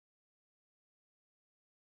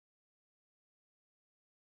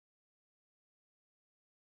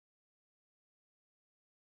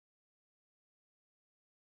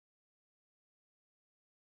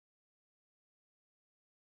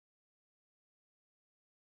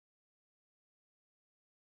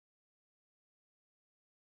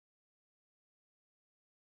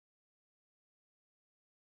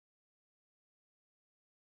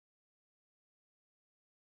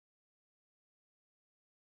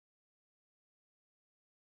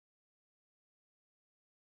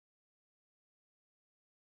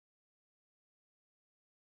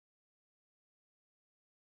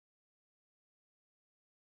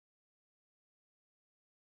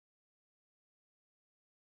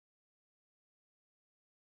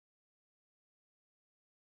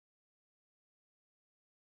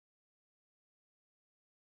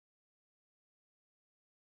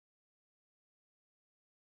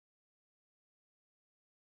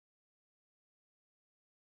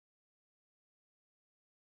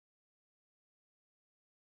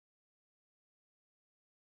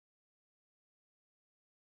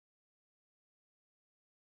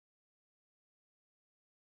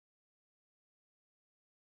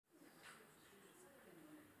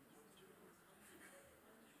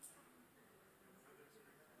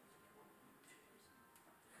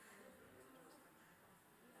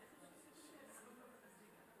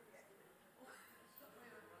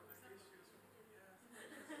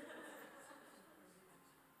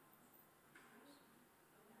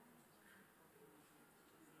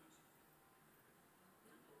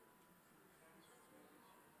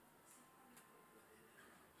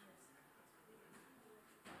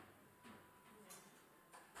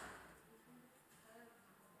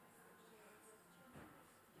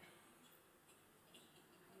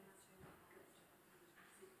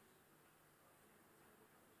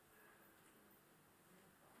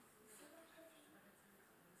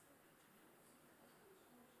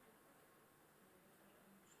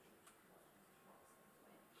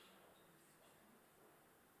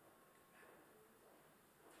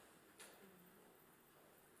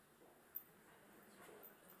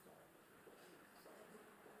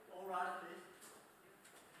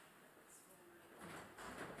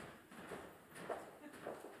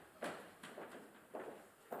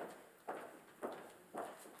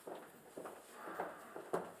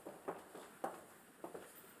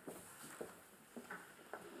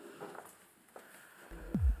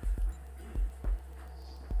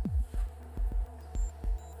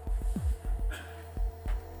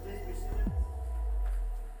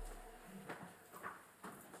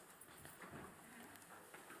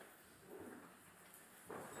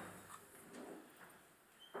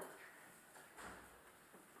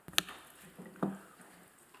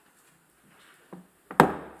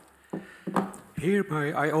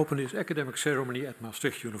Hereby I open this academic ceremony at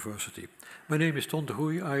Maastricht University. My name is Ton de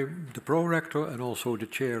Goey. I'm the pro-rector and also the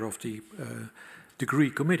chair of the degree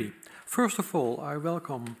committee. First of all, I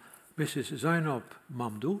welcome Mrs. Zeinab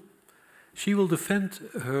Mamdouh. She will defend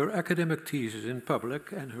her academic thesis in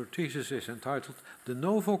public, and her thesis is entitled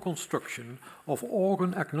De-novo construction of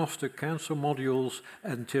organ-agnostic cancer modules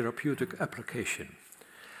and therapeutic application.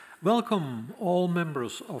 Welcome all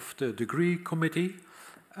members of the degree committee,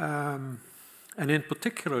 and in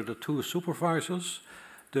particular the two supervisors.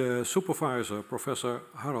 The supervisor, Professor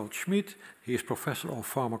Harald Schmid, he is Professor of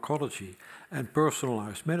Pharmacology and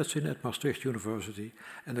Personalized Medicine at Maastricht University,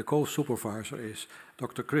 and the co-supervisor is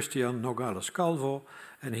Dr. Christian Nogales-Calvo,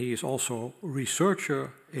 and he is also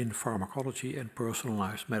researcher in pharmacology and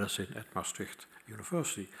personalized medicine at Maastricht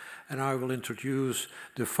University. And I will introduce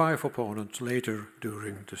the 5 opponents later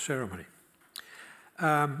during the ceremony.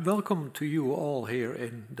 Welcome to you all here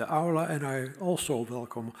in the aula, and I also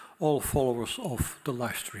welcome all followers of the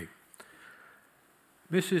live stream.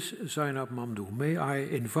 Mrs. Zeinab Mamdouh, may I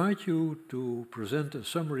invite you to present a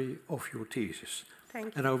summary of your thesis? Thank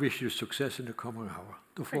you. And I wish you success in the coming hour.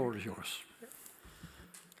 The floor is yours.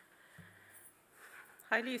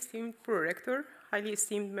 Highly esteemed Pro-Rector, highly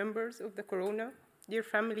esteemed members of the Corona, dear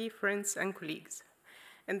family, friends, and colleagues.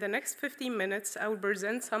 In the next 15 minutes, I will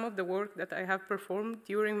present some of the work that I have performed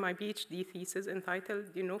during my PhD thesis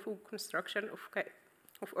entitled De-novo construction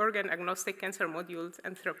of organ-agnostic cancer modules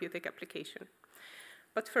and therapeutic application.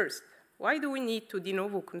 But first, why do we need to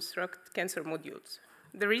de-novo construct cancer modules?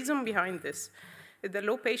 The reason behind this is the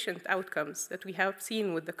low patient outcomes that we have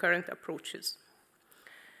seen with the current approaches.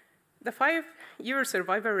 The 5-year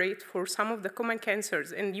survival rate for some of the common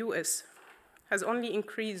cancers in the US has only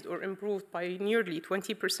increased or improved by nearly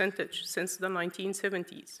 20% since the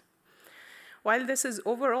 1970s. While this is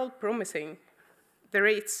overall promising, the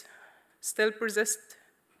rates still persist,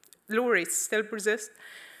 low rates still persist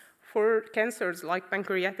for cancers like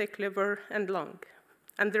pancreatic, liver, and lung.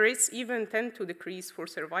 And the rates even tend to decrease for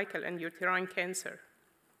cervical and uterine cancer,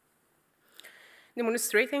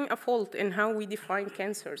 demonstrating a fault in how we define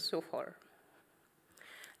cancer so far.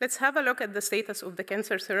 Let's have a look at the status of the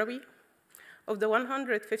cancer therapy. Of the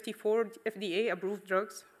 154 FDA-approved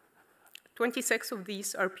drugs, 26 of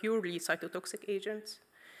these are purely cytotoxic agents,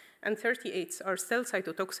 and 38 are still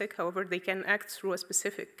cytotoxic. However, they can act through a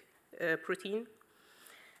specific protein.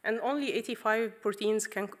 And only 85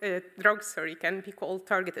 drugs can be called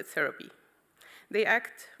targeted therapy. They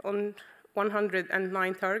act on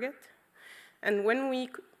 109 targets. And when we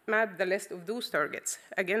map the list of those targets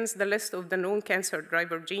against the list of the known cancer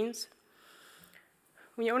driver genes,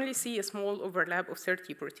 we only see a small overlap of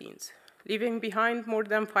 30 proteins, leaving behind more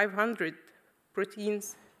than 500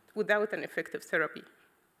 proteins without an effective therapy.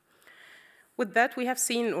 With that, we have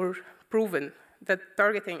seen or proven that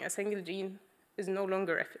targeting a single gene is no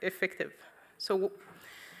longer effective. So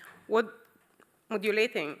what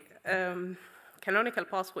modulating canonical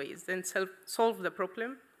pathways then solve the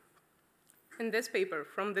problem? In this paper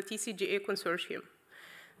from the TCGA consortium,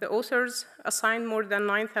 the authors assigned more than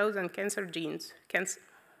 9,000 cancer genes.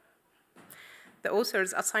 The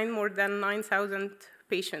authors assigned more than 9,000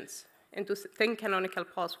 patients into 10 canonical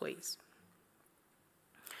pathways.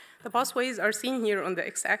 The pathways are seen here on the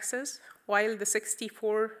x-axis, while the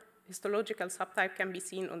 64 histological subtype can be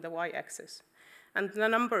seen on the y-axis. And the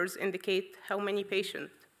numbers indicate how many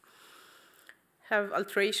patients have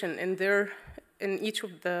alteration in each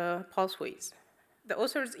of the pathways. The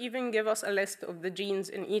authors even give us a list of the genes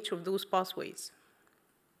in each of those pathways.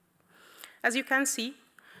 As you can see,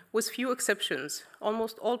 with few exceptions,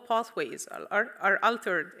 almost all pathways are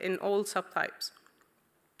altered in all subtypes,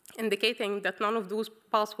 indicating that none of those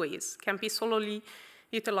pathways can be solely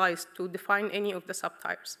utilized to define any of the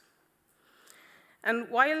subtypes. And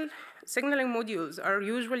while signaling modules are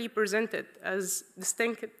usually presented as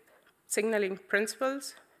distinct signaling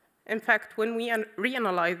principles, in fact, when we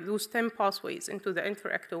reanalyze those 10 pathways into the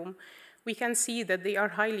interactome, we can see that they are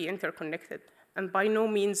highly interconnected and by no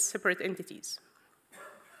means separate entities.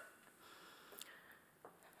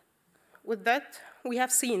 With that, we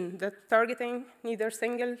have seen that targeting neither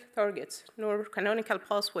single targets nor canonical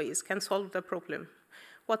pathways can solve the problem.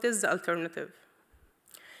 What is the alternative?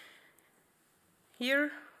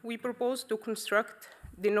 Here, we propose to construct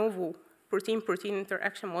de-novo protein-protein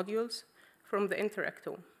interaction modules from the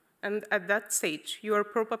interactome. And at that stage, you are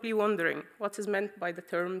probably wondering what is meant by the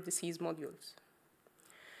term disease modules.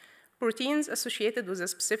 Proteins associated with a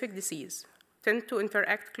specific disease tend to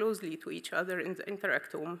interact closely to each other in the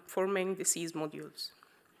interactome, forming disease modules.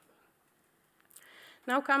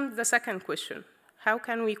 Now comes the second question. How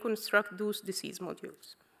can we construct those disease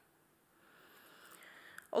modules?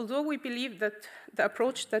 Although we believe that the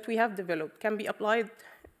approach that we have developed can be applied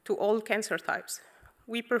to all cancer types,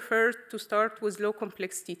 we prefer to start with low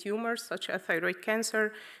complexity tumors such as thyroid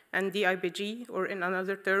cancer and DIBG, or in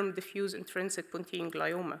another term, diffuse intrinsic pontine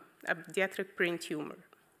glioma, a pediatric brain tumor.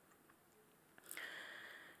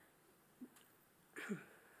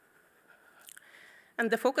 And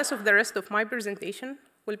the focus of the rest of my presentation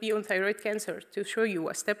will be on thyroid cancer to show you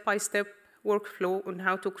a step-by-step workflow on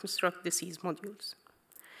how to construct disease modules.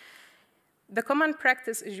 The common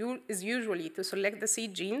practice is usually to select the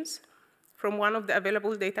seed genes from one of the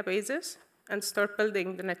available databases and start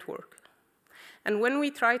building the network. And when we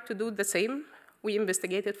tried to do the same, we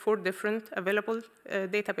investigated 4 different available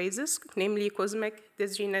databases, namely COSMIC,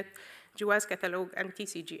 DisGeNet, GWAS Catalog, and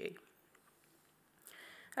TCGA.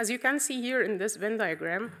 As you can see here in this Venn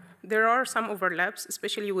diagram, there are some overlaps,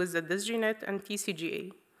 especially with the DisGeNet and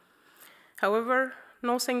TCGA. However,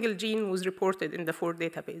 no single gene was reported in the 4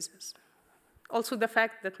 databases. Also, the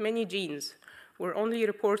fact that many genes were only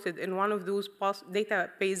reported in one of those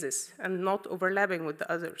databases and not overlapping with the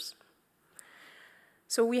others.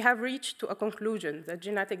 So we have reached to a conclusion that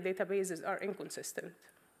genetic databases are inconsistent.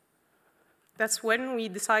 That's when we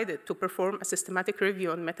decided to perform a systematic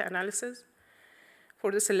review and meta-analysis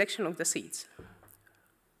for the selection of the seeds.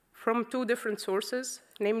 From 2 different sources,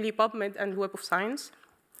 namely PubMed and Web of Science,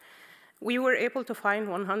 we were able to find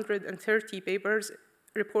 130 papers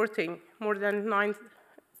reporting more than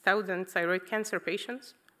 9,000 thyroid cancer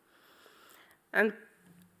patients. And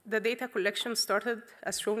the data collection started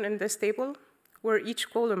as shown in this table, where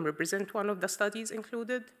each column represents one of the studies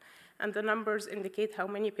included, and the numbers indicate how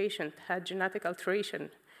many patients had genetic alteration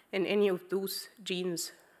in any of those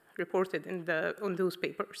genes reported on those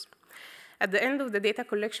papers. At the end of the data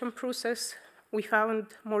collection process, we found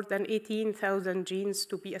more than 18,000 genes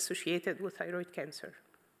to be associated with thyroid cancer.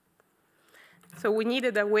 So we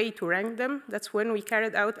needed a way to rank them. That's when we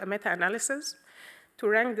carried out a meta-analysis to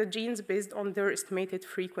rank the genes based on their estimated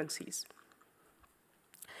frequencies.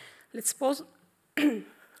 Let's pause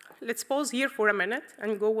here for a minute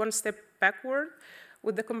and go one step backward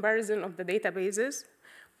with the comparison of the databases.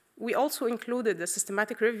 We also included the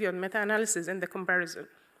systematic review and meta-analysis in the comparison.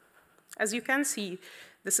 As you can see,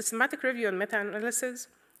 the systematic review and meta-analysis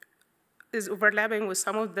is overlapping with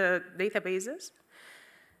some of the databases.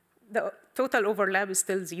 The total overlap is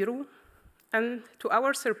still 0. And to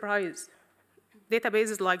our surprise,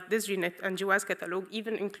 databases like DisGeNet and GWAS Catalog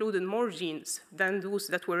even included more genes than those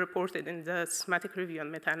that were reported in the systematic review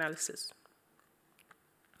and meta-analysis.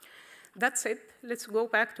 That's it. Let's go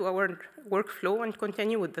back to our workflow and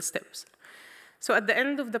continue with the steps. So at the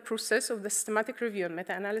end of the process of the systematic review and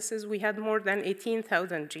meta-analysis, we had more than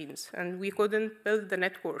 18,000 genes, and we couldn't build the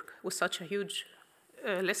network with such a huge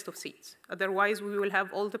list of seeds. Otherwise, we will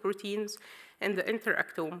have all the proteins in the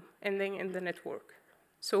interactome ending in the network.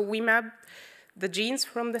 So we mapped the genes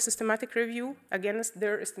from the systematic review against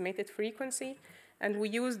their estimated frequency, and we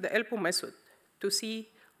used the ELPO method to see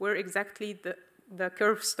where exactly the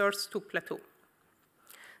curve starts to plateau.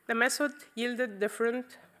 The method yielded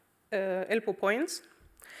different ELPO points,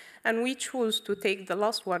 and we chose to take the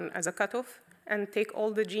last one as a cutoff and take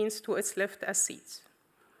all the genes to its left as seeds.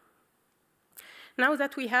 Now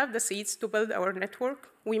that we have the seeds to build our network,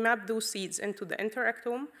 we map those seeds into the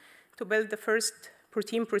interactome to build the first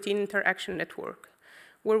protein-protein interaction network,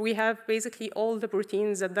 where we have basically all the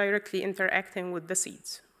proteins that directly interacting with the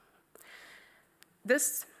seeds.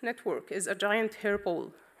 This network is a giant hair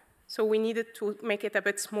pole, so we needed to make it a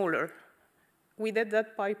bit smaller. We did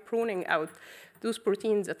that by pruning out those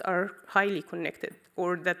proteins that are highly connected,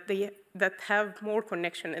 or that have more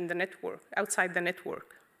connection in the network, outside the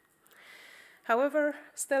network. However,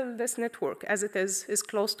 still this network, as it is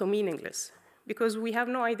close to meaningless, because we have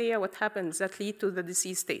no idea what happens that lead to the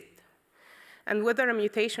disease state, and whether a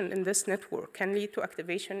mutation in this network can lead to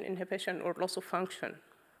activation, inhibition, or loss of function.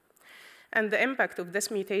 And the impact of this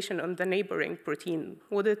mutation on the neighboring protein,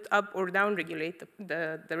 would it up or down regulate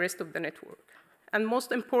the rest of the network? And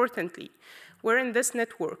most importantly, where in this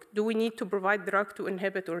network do we need to provide drug to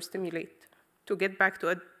inhibit or stimulate to get back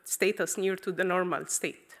to a status near to the normal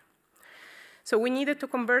state? So we needed to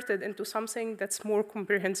convert it into something that's more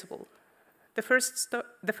comprehensible. The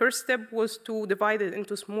first step was to divide it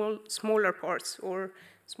into smaller parts or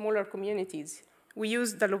smaller communities. We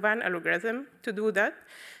used the Louvain algorithm to do that,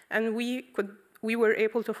 and we were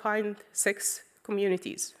able to find 6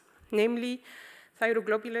 communities, namely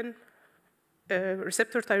thyroglobulin,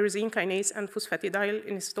 receptor tyrosine kinase, and phosphatidyl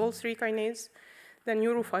inositol 3 kinase, the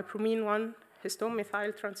neurofibromin 1, histone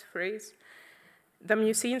methyltransferase, the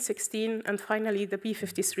mucin 16, and finally the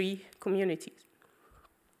p53 communities.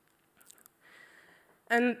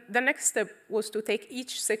 And the next step was to take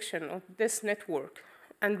each section of this network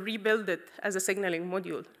and rebuild it as a signaling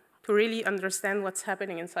module to really understand what's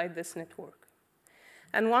happening inside this network.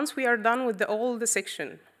 And once we are done with all the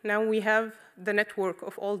section, now we have the network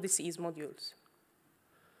of all disease modules.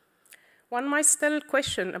 One might still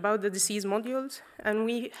question about the disease modules, and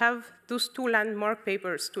we have those two landmark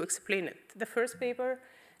papers to explain it. The first paper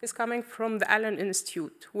is coming from the Allen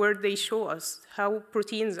Institute, where they show us how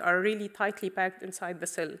proteins are really tightly packed inside the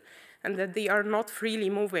cell, and that they are not freely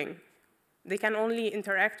moving. They can only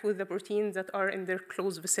interact with the proteins that are in their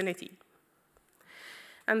close vicinity.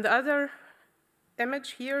 And the other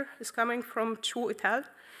image here is coming from Chu et al.,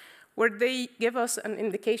 where they give us an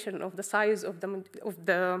indication of the size of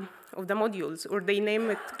the modules, or they name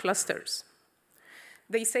it clusters.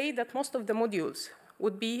 They say that most of the modules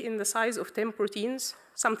would be in the size of 10 proteins,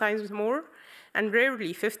 sometimes more, and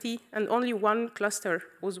rarely 50, and only one cluster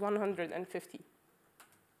was 150.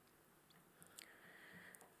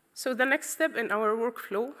 So the next step in our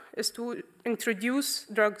workflow is to introduce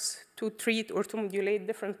drugs to treat or to modulate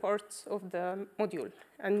different parts of the module.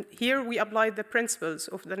 And here we apply the principles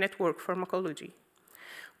of the network pharmacology,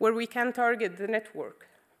 where we can target the network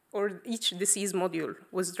or each disease module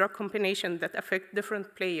with drug combination that affect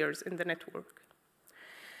different players in the network.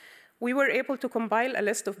 We were able to compile a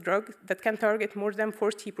list of drugs that can target more than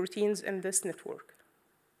 40 proteins in this network.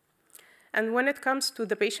 And when it comes to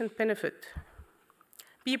the patient benefit,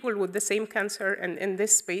 people with the same cancer, and in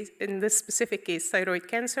this specific case, thyroid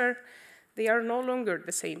cancer, they are no longer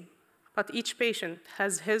the same. But each patient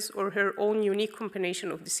has his or her own unique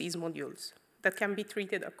combination of disease modules that can be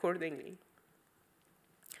treated accordingly.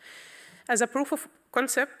 As a proof of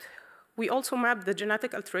concept, we also mapped the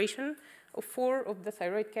genetic alteration of 4 of the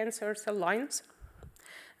thyroid cancer cell lines,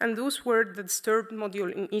 and those were the disturbed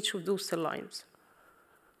module in each of those cell lines.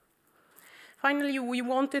 Finally, we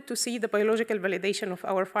wanted to see the biological validation of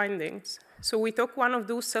our findings. So we took one of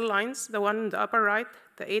those cell lines, the one in the upper right,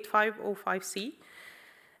 the 8505C,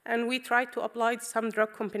 and we tried to apply some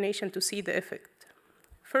drug combination to see the effect.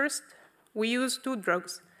 First, we used 2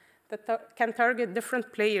 drugs that can target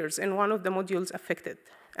different players in one of the modules affected.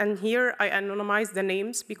 And here I anonymize the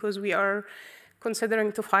names because we are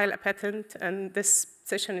considering to file a patent, and this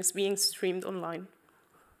session is being streamed online.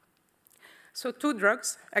 So 2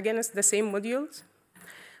 drugs against the same modules.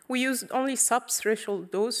 We used only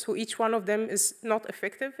sub-threshold dose, so each one of them is not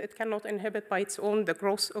effective. It cannot inhibit by its own the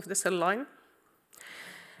growth of the cell line.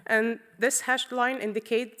 And this hashed line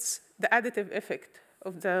indicates the additive effect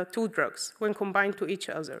of the 2 drugs when combined to each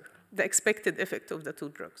other, the expected effect of the 2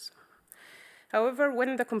 drugs. However,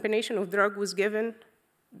 when the combination of drug was given,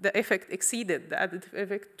 the effect exceeded the additive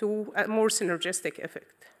effect to a more synergistic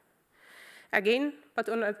effect. Again, but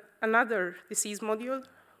on another disease module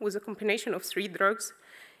with a combination of 3 drugs,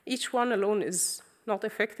 each one alone is not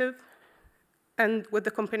effective, and with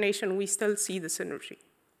the combination, we still see the synergy.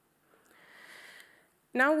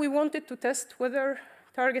 Now we wanted to test whether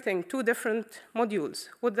targeting 2 different modules,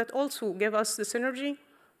 would that also give us the synergy?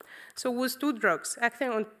 So with 2 drugs acting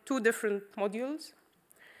on 2 different modules,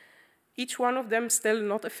 each one of them still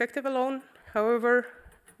not effective alone. However,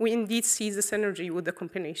 we indeed see the synergy with the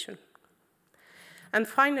combination. And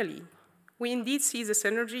finally, we indeed see the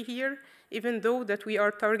synergy here, even though that we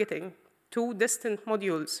are targeting 2 distant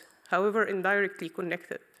modules, however indirectly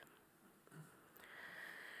connected.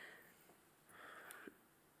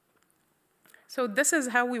 So this is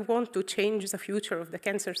how we want to change the future of the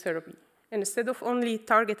cancer therapy. Instead of only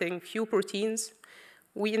targeting few proteins,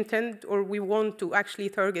 we intend or we want to actually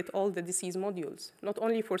target all the disease modules, not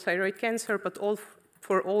only for thyroid cancer, but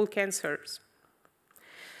for all cancers.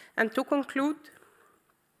 And to conclude,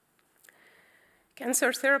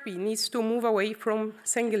 cancer therapy needs to move away from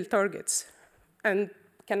single targets and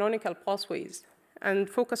canonical pathways and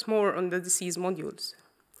focus more on the disease modules.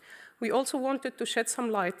 We also wanted to shed some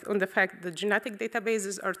light on the fact that genetic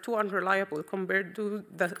databases are too unreliable compared to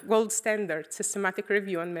the gold standard systematic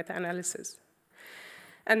review and meta-analysis.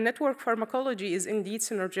 And network pharmacology is indeed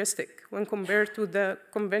synergistic when compared to the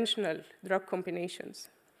conventional drug combinations.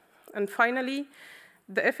 And finally,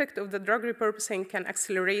 the effect of the drug repurposing can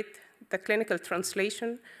accelerate the clinical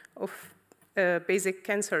translation of basic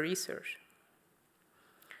cancer research.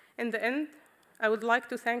 In the end, I would like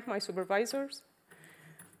to thank my supervisors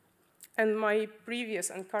and my previous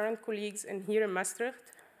and current colleagues here in Maastricht,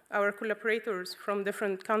 our collaborators from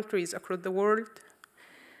different countries across the world,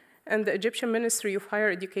 and the Egyptian Ministry of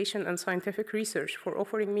Higher Education and Scientific Research for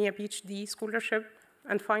offering me a PhD scholarship,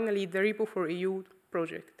 and finally, the Repo4EU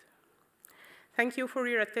project. Thank you for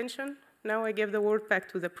your attention. Now I give the word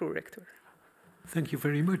back to the prorector. Thank you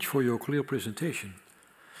very much for your clear presentation.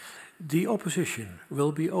 The opposition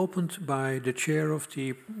will be opened by the chair of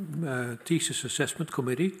the thesis assessment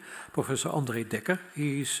committee, Professor André Dekker.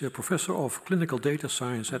 He is a professor of clinical data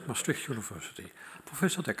science at Maastricht University.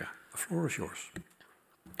 Professor Dekker, the floor is yours.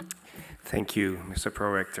 Thank you, Mr.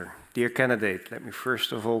 Prorector. Dear candidate, let me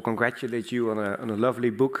first of all congratulate you on a lovely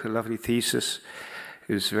book, a lovely thesis.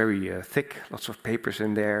 It's very thick, lots of papers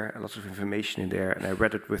in there, lots of information in there, and I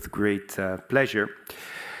read it with great pleasure.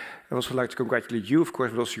 I'd also like to congratulate you, of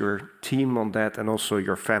course, but also your team on that, and also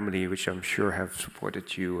your family, which I'm sure have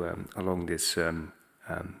supported you along this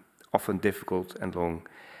often difficult and long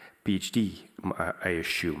PhD, I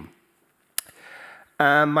assume.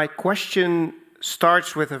 My question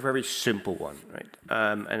starts with a very simple one, right?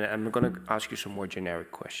 And I'm going to ask you some more generic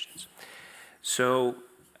questions. So,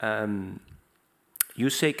 you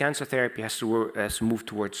say cancer therapy has to move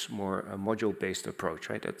towards more a module-based approach,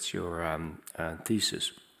 right? That's your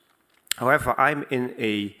thesis. However, I'm in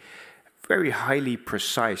a very highly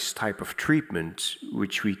precise type of treatment,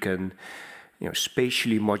 which we can,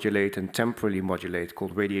 spatially modulate and temporally modulate,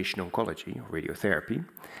 called radiation oncology, or radiotherapy.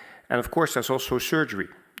 And of course, there's also surgery.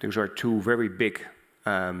 Those are two very big,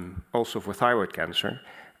 also for thyroid cancer,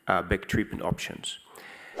 big treatment options.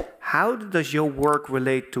 How does your work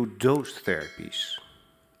relate to those therapies?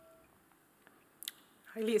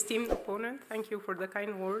 Highly esteemed opponent, thank you for the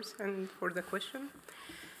kind words and for the question.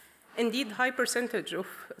 Indeed, high percentage of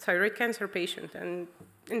thyroid cancer patients, and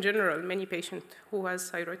in general, many patients who has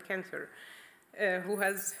thyroid cancer, who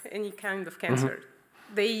has any kind of cancer,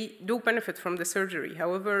 they do benefit from the surgery.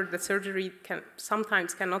 However, the surgery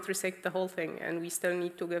sometimes cannot resect the whole thing, and we still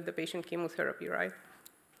need to give the patient chemotherapy, right?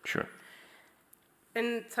 Sure.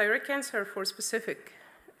 In thyroid cancer, for specific,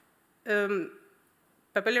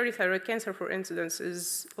 papillary thyroid cancer, for instance,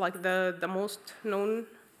 is like the most known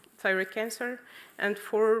thyroid cancer, and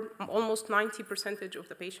for almost 90% of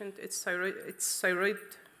the patient, it's thyroid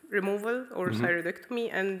removal or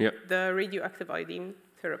thyroidectomy and the radioactive iodine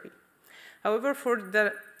therapy. However, for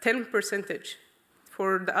the 10%,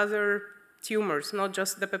 for the other tumors, not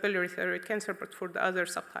just the papillary thyroid cancer, but for the other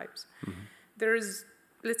subtypes, there is,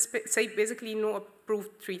 let's say, basically no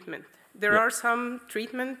approved treatment. There are some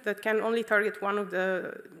treatments that can only target one of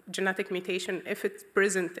the genetic mutation if it's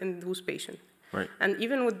present in those patients. Right. And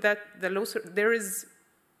even with that, there is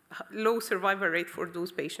low survival rate for those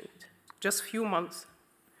patients, just few months.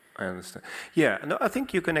 I understand. Yeah, no, I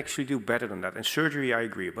think you can actually do better than that. In surgery, I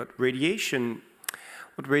agree. But radiation,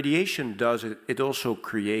 what radiation does, it also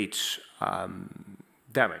creates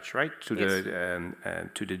damage, right, to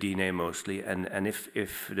the DNA mostly. And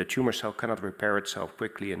if the tumor cell cannot repair itself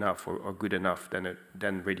quickly enough or good enough,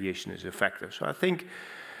 then radiation is effective. So I think.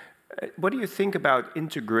 What do you think about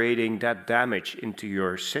integrating that damage into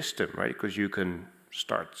your system, right? Because you can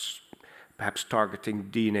start perhaps targeting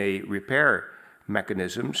DNA repair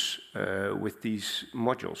mechanisms with these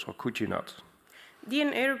modules, or could you not?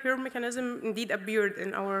 DNA repair mechanism indeed appeared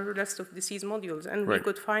in our list of disease modules, and we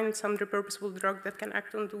could find some repurposable drug that can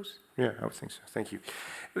act on those. Yeah, I would think so. Thank you.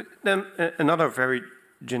 Then another very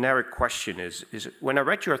generic question is when I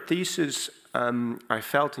read your thesis, I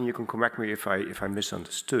felt, and you can correct me if I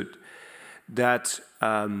misunderstood, that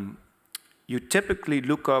you typically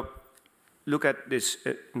look at this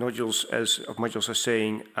modules as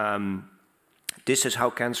saying this is how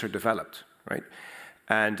cancer developed, right?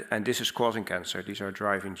 And this is causing cancer. These are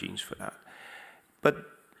driving genes for that. But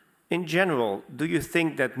in general, do you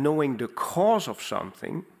think that knowing the cause of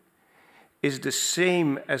something is the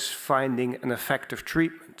same as finding an effective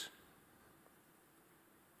treatment?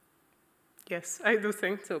 Yes, I do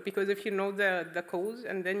think so, because if you know the cause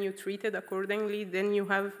and then you treat it accordingly, then you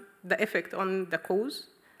have the effect on the cause,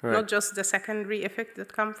 not just the secondary effect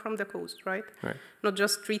that come from the cause, right? Not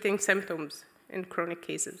just treating symptoms in chronic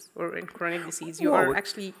cases or in chronic disease. You are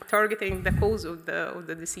actually targeting the cause of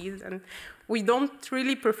the disease, and we don't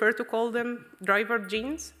really prefer to call them driver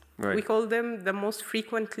genes. We call them the most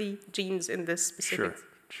frequently genes in this specific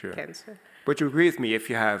cancer. But you agree with me, if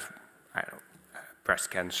you have, I don't know,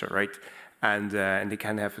 breast cancer, right? And they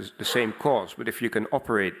can have the same cause, but if you can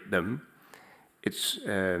operate them, it's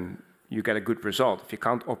you get a good result. If you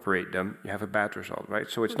can't operate them, you have a bad result, right?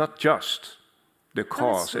 So it's not just the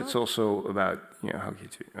cause; it's also about how you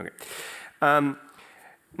treat. Okay.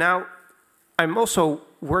 Now, I'm also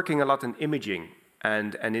working a lot in imaging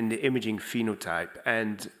and in the imaging phenotype,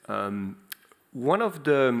 and one of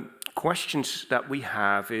the questions that we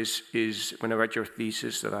have is when I read your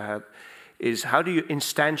thesis that I had, is how do you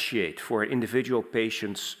instantiate for individual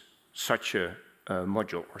patients such a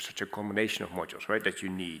module or such a combination of modules, right, that you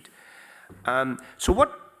need? So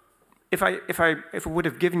what if I would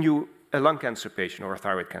have given you a lung cancer patient or a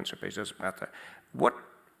thyroid cancer patient, doesn't matter.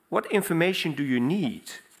 What information do you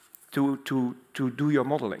need to do your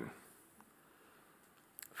modeling?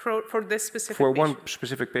 For this specific For patient? one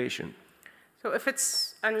specific patient. So if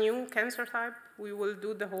it's a new cancer type, we will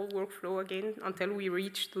do the whole workflow again until we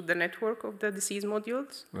reach to the network of the disease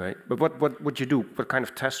modules. Right. But what would you do? What kind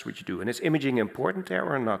of tests would you do? And is imaging important there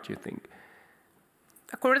or not, you think?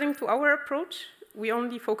 According to our approach, we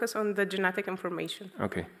only focus on the genetic information.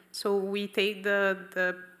 Okay. So we take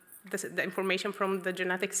the information from the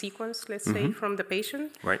genetic sequence, let's say, from the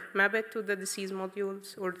patient, map it to the disease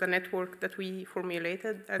modules or the network that we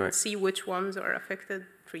formulated, and see which ones are affected,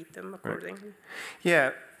 treat them accordingly.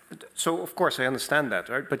 Yeah, so of course I understand that,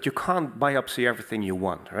 right? But you can't biopsy everything you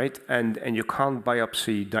want, right? And you can't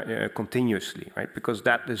biopsy continuously, right? Because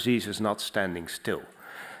that disease is not standing still.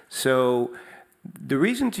 So the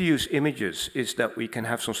reason to use images is that we can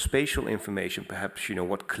have some spatial information, perhaps, you know,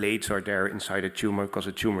 what clades are there inside a tumor, because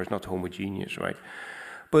a tumor is not homogeneous, right?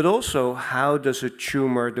 But also, how does a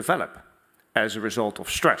tumor develop as a result of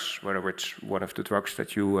stress, whether it's one of the drugs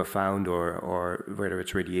that you found or whether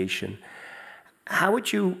it's radiation. How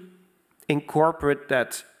would you incorporate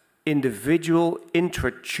that individual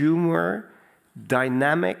intra-tumor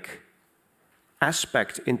dynamic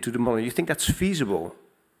aspect into the model? You think that's feasible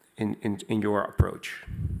in your approach?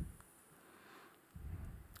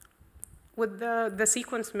 With the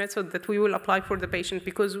sequence method that we will apply for the patient,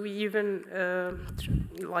 because we even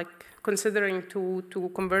like considering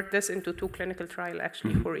to convert this into 2 clinical trials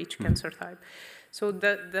actually for each cancer type. So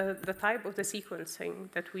the type of the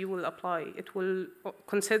sequencing that we will apply, it will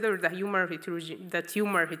consider the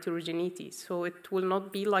tumor heterogeneity. So it will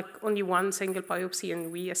not be like only one single biopsy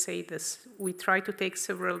and we assay this. We try to take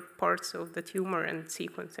several parts of the tumor and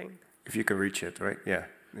sequencing. If you can reach it, right? Yeah,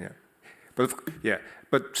 yeah.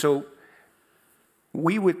 But so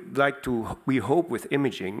we would like to, we hope with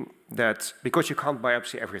imaging that, because you can't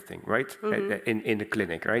biopsy everything, right? In the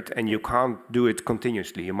clinic, right? And you can't do it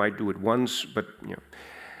continuously. You might do it once, but, you know.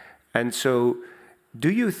 And so do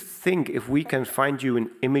you think if we can find you an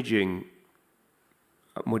imaging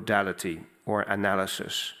modality or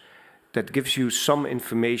analysis that gives you some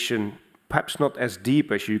information, perhaps not as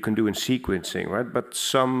deep as you can do in sequencing, right? But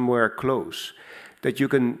somewhere close, that you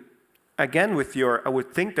can, again, with your, I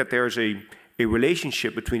would think that there's a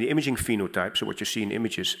relationship between the imaging phenotype, so what you see in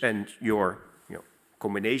images, and your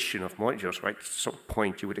combination of modules, right? At some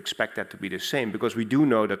point you would expect that to be the same, because we do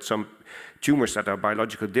know that some tumors that are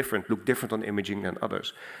biologically different look different on imaging than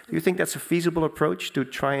others. Do you think that's a feasible approach to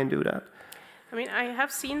try and do that? I mean, I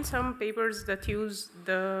have seen some papers that use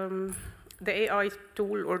the AI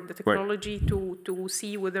tool or the technology to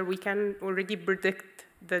see whether we can already predict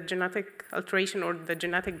the genetic alteration or the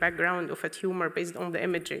genetic background of a tumor based on the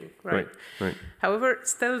imaging, right? However,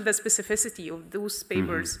 still the specificity of those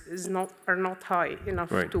papers are not high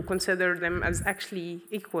enough to consider them as actually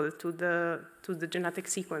equal to the genetic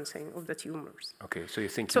sequencing of the tumors. Okay, so you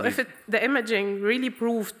think so if the imaging really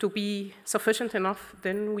proved to be sufficient enough,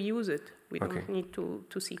 then we use it. We don't need to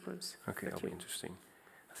sequence. Okay, that'll be interesting.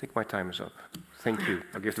 I think my time is up. Thank you.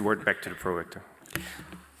 I'll give the word back to the prorector.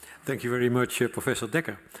 Thank you very much, Professor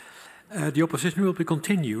Dekker. The opposition will be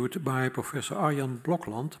continued by Professor Arjan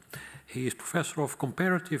Blokland. He is Professor of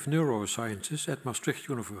Comparative Neurosciences at Maastricht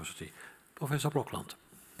University. Professor Blokland.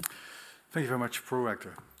 Thank you very much,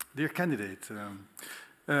 Prorector. Dear candidate,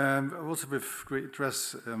 I also with great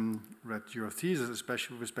interest read your thesis,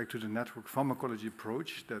 especially with respect to the network pharmacology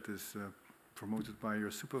approach that is promoted by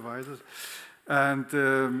your supervisors. And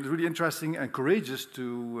really interesting and courageous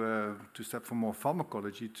to step from more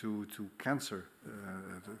pharmacology to cancer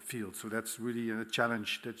field. So that's really a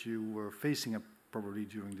challenge that you were facing probably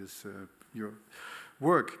during this your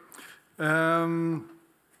work.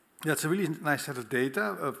 That's a really nice set of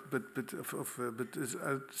data, but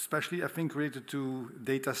especially I think related to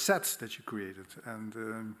data sets that you created,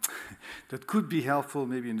 and that could be helpful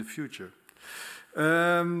maybe in the future.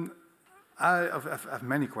 I have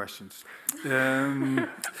many questions,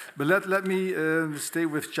 but let me stay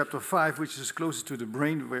with chapter 5, which is closer to the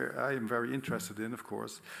brain, where I am very interested in, of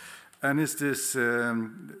course, and it's this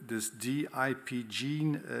DIPG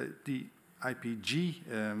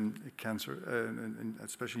cancer, and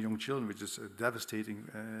especially young children, which is a devastating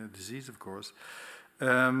disease, of course.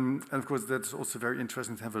 And of course, that's also very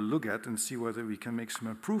interesting to have a look at and see whether we can make some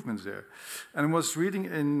improvements there. And I was reading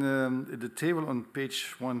in the table on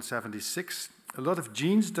page 176 a lot of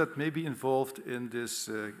genes that may be involved in this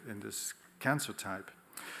cancer type.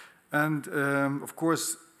 And of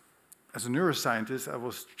course, as a neuroscientist, I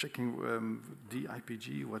was checking the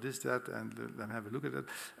IPG, what is that, and then have a look at it.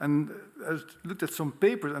 And I looked at some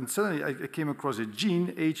papers, and suddenly I came across a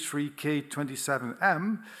gene,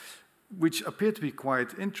 H3K27M, which appeared to be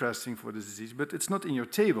quite interesting for this disease, but it's not in your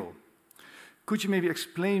table. Could you maybe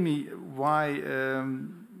explain me why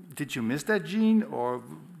did you miss that gene, or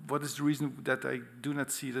what is the reason that I do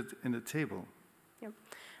not see that in the table? Yep.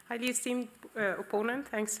 Highly esteemed opponent,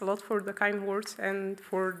 thanks a lot for the kind words and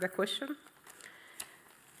for the question.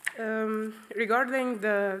 Regarding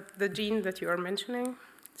the gene that you are mentioning,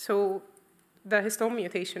 so the histone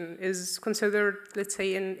mutation is considered, let's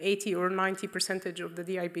say, in 80 or 90% of the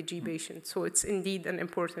DIPG patients, so it's indeed an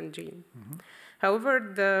important gene. Mm-hmm.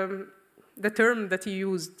 However, the term that you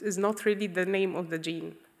used is not really the name of the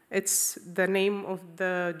gene. It's the name of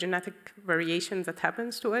the genetic variation that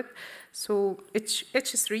happens to it. So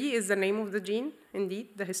H3 is the name of the gene,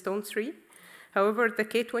 indeed, the histone 3. However, the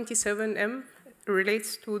K27M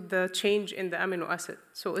relates to the change in the amino acid.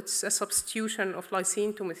 So it's a substitution of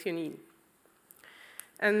lysine to methionine.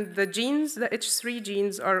 And the genes, the H3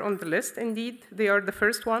 genes, are on the list, indeed. They are the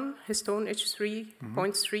first one, histone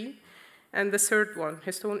H3.3, and the third one,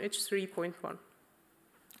 histone H3.1.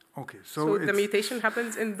 Okay, so the mutation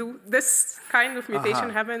happens in this kind of mutation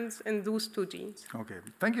happens in those two genes. Okay,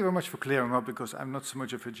 thank you very much for clearing up, because I'm not so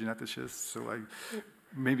much of a geneticist, so I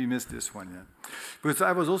maybe missed this one, yeah. But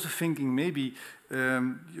I was also thinking maybe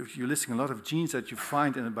you're listing a lot of genes that you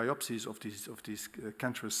find in the biopsies of these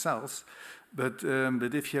cancerous cells, but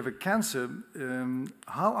if you have a cancer,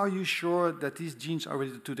 how are you sure that these genes are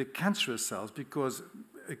related to the cancerous cells? Because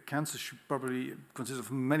a cancer should probably consist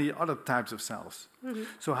of many other types of cells. Mm-hmm.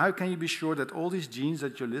 So how can you be sure that all these genes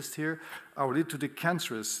that you list here are related to the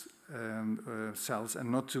cancerous cells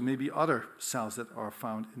and not to maybe other cells that are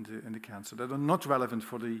found in the cancer that are not relevant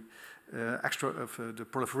for the the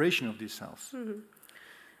proliferation of these cells? Mm-hmm.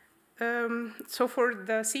 So for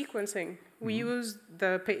the sequencing, we use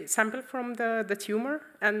the sample from the tumor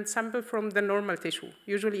and sample from the normal tissue.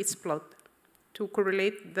 Usually it's blood, to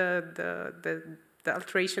correlate the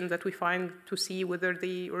alteration that we find to see whether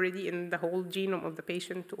they already in the whole genome of the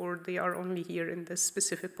patient or they are only here in this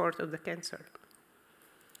specific part of the cancer.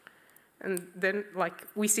 And then, like,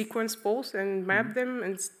 we sequence both and map them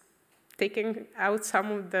and taking out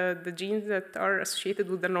some of the genes that are associated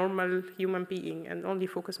with the normal human being and only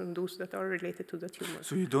focus on those that are related to the tumor.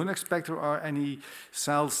 So you don't expect there are any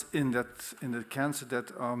cells in the cancer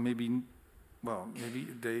that are maybe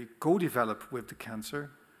they co-develop with the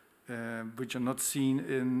cancer, which are not seen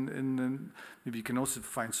in maybe you can also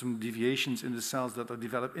find some deviations in the cells that are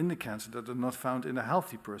developed in the cancer that are not found in a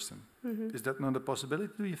healthy person. Mm-hmm. Is that not a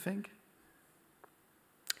possibility, do you think?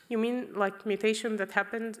 You mean like mutation that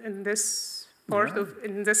happened in this part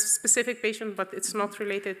in this specific patient, but it's not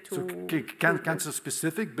related to... So cancer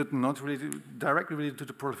specific, but not directly related to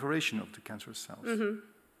the proliferation of the cancerous cells,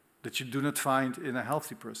 that you do not find in a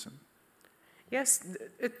healthy person? Yes,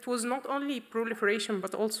 it was not only proliferation,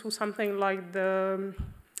 but also something like the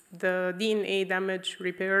DNA damage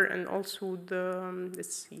repair and also the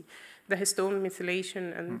histone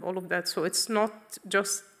methylation and all of that. So it's not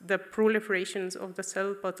just the proliferations of the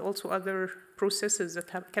cell, but also other processes that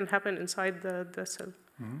can happen inside the cell.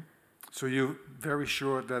 Mm-hmm. So you're very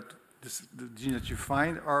sure that the genes that you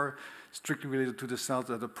find are strictly related to the cells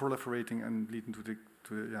that are proliferating and leading to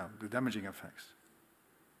the damaging effects?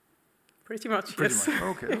 Pretty much.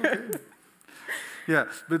 Okay. Yeah,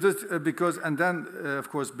 but that's, because, and then, of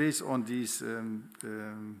course, based on these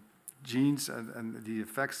genes and the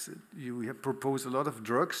effects, you have proposed a lot of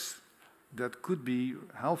drugs that could be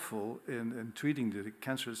helpful in treating the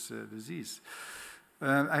cancerous disease.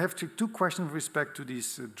 I have two questions with respect to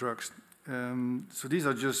these drugs. So these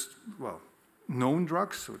are just, known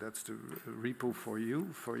drugs, so that's the repo for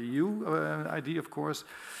EU ID, of course.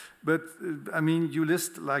 But, I mean, you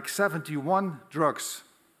list like 71 drugs,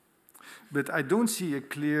 but I don't see a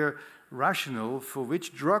clear rationale for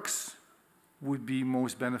which drugs would be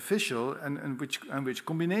most beneficial and which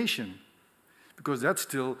combination. Because that's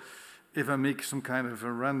still, if I make some kind of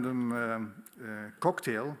a random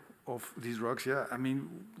cocktail of these drugs, I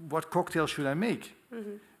mean, what cocktail should I make?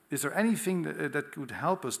 Mm-hmm. Is there anything that could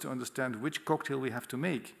help us to understand which cocktail we have to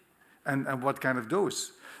make and what kind of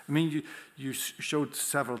dose? I mean, you showed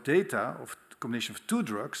several data of the combination of two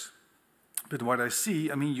drugs, but what I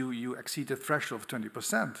see, I mean, you exceed the threshold of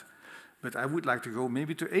 20%, but I would like to go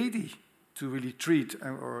maybe to 80 to really treat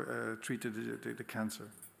the cancer.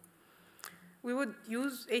 We would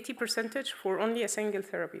use 80% for only a single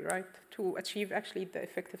therapy, right, to achieve actually the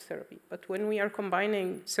effective therapy. But when we are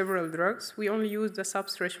combining several drugs, we only use the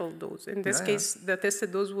sub-threshold dose. In this case, the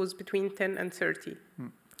tested dose was between 10 and 30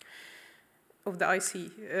 of the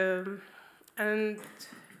IC. And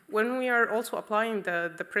when we are also applying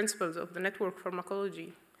the principles of the network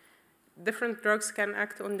pharmacology, different drugs can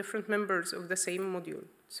act on different members of the same module.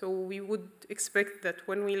 So we would expect that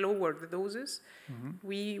when we lower the doses,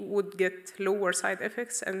 we would get lower side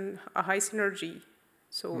effects and a high synergy.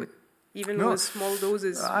 So even with small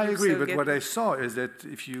doses, I agree, but what I saw is that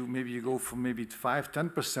if you go from maybe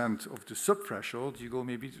 5–10% of the sub-threshold, you go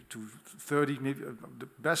maybe to 30, maybe the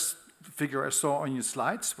best figure I saw on your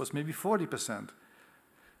slides was maybe 40%.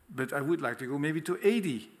 But I would like to go maybe to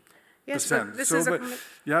 80%. Yes, but this is but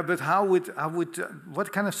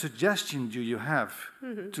what kind of suggestion do you have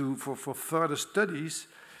for further studies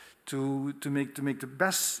to make the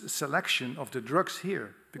best selection of the drugs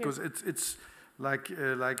here? Because it's like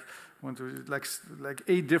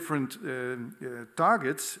 8 different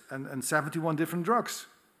targets and 71 different drugs.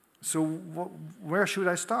 So where should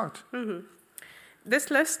I start? This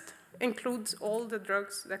list includes all the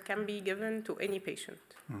drugs that can be given to any patient.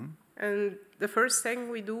 And the first thing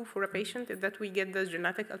we do for a patient is that we get the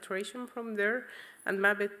genetic alteration from there and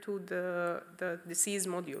map it to the disease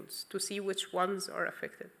modules to see which ones are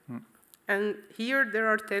affected. And here there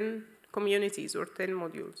are 10 communities or 10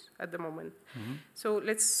 modules at the moment. So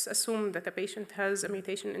let's assume that a patient has a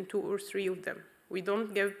mutation in 2 or 3 of them. We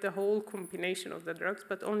don't give the whole combination of the drugs,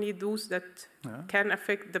 but only those that can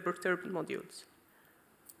affect the perturbed modules.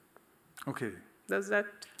 Okay. Does that?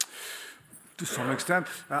 To some extent.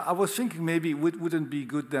 I was thinking maybe wouldn't be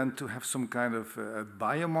good then to have some kind of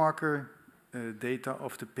biomarker data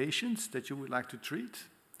of the patients that you would like to treat?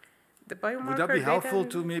 The biomarker would that be helpful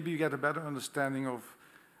to maybe get a better understanding of,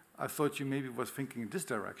 I thought you maybe was thinking in this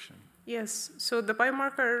direction. Yes, so the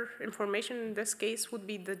biomarker information in this case would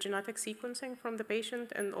be the genetic sequencing from the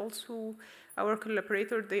patient, and also our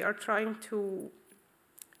collaborator, they are trying to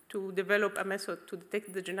develop a method to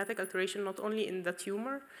detect the genetic alteration not only in the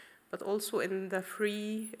tumor, but also in the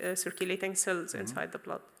free circulating cells inside the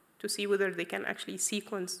blood, to see whether they can actually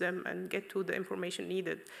sequence them and get to the information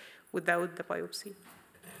needed without the biopsy.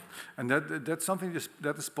 And that's something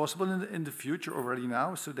that is possible in the future already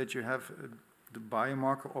now, so that you have the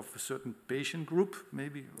biomarker of a certain patient group,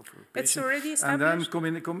 maybe? Of a patient, it's already established.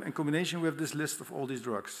 And then in combination with this list of all these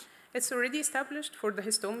drugs? It's already established for the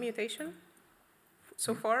histone mutation.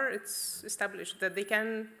 So far, it's established that they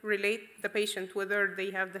can relate the patient whether they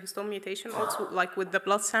have the histone mutation, also like with the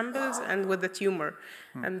blood samples and with the tumor.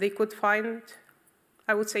 And they could find,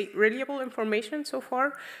 I would say, reliable information so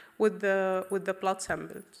far with the blood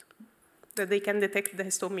samples, that they can detect the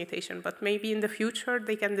histone mutation. But maybe in the future,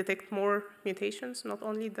 they can detect more mutations, not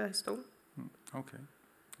only the histone. Okay.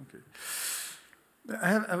 I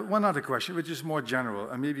have one other question, which is more general.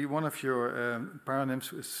 And maybe one of your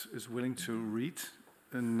paronyms is willing to read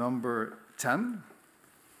number 10.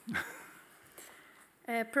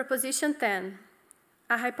 Proposition 10.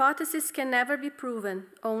 A hypothesis can never be proven,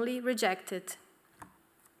 only rejected.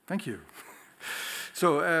 Thank you.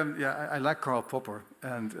 So, I like Karl Popper.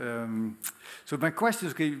 And so my question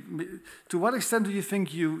is, okay, to what extent do you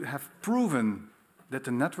think you have proven that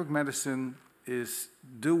the network medicine is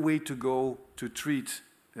the way to go to treat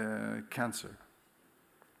cancer?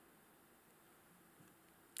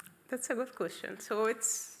 That's a good question. So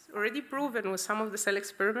it's already proven with some of the cell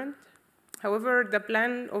experiment. However, the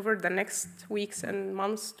plan over the next weeks and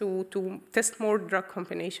months to test more drug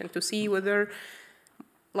combination to see whether,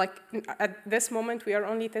 like at this moment, we are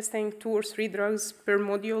only testing 2 or 3 drugs per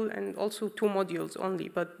module and also 2 modules only.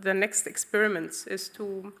 But the next experiments is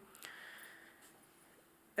to,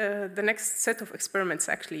 the next set of experiments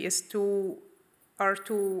actually is to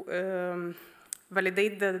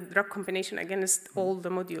validate the drug combination against all the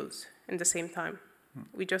modules in the same time.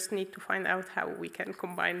 We just need to find out how we can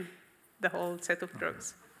combine the whole set of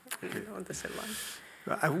drugs on the cell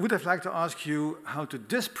line. I would have liked to ask you how to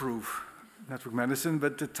disprove network medicine,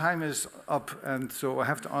 but the time is up, and so I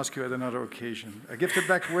have to ask you at another occasion. I give the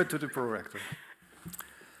back word to the prorector.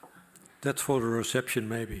 That's for the reception,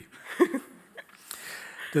 maybe.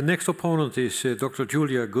 The next opponent is Dr.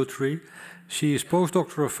 Julia Guthrie. She is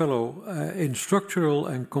postdoctoral fellow in structural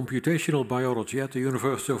and computational biology at the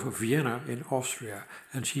University of Vienna in Austria.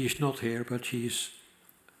 And she is not here, but she is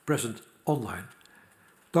present online.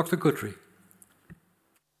 Dr. Guthrie.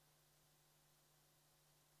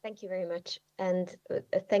 Thank you very much. And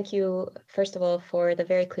thank you, first of all, for the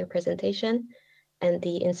very clear presentation and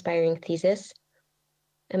the inspiring thesis.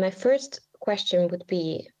 And my first question would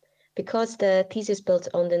be, because the thesis built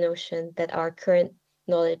on the notion that our current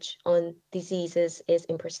knowledge on diseases is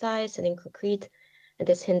imprecise and inconcrete, and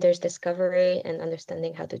this hinders discovery and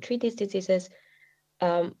understanding how to treat these diseases.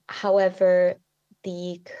 However,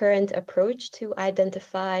 the current approach to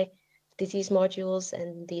identify disease modules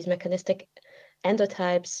and these mechanistic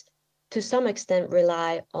endotypes to some extent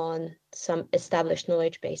rely on some established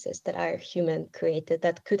knowledge bases that are human created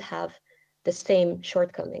that could have the same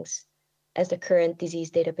shortcomings as the current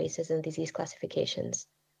disease databases and disease classifications.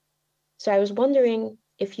 So I was wondering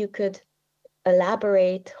if you could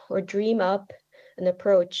elaborate or dream up an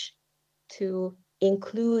approach to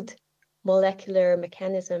include molecular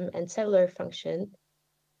mechanism and cellular function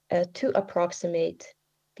to approximate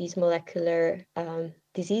these molecular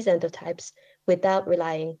disease endotypes without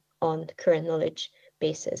relying on current knowledge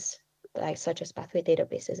bases, like such as pathway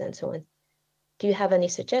databases and so on. Do you have any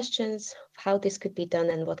suggestions of how this could be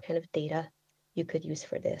done and what kind of data you could use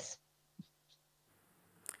for this?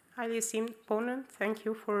 Highly esteemed opponent, thank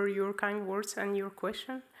you for your kind words and your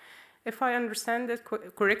question. If I understand it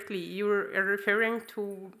correctly, you're referring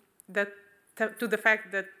to the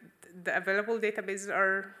fact that the available databases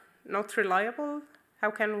are not reliable.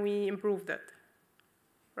 How can we improve that,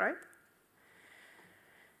 right?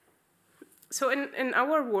 So in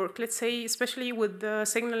our work, let's say, especially with the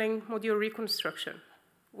signaling module reconstruction,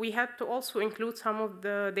 we had to also include some of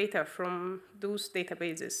the data from those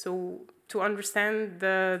databases. So to understand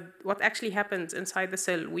what actually happens inside the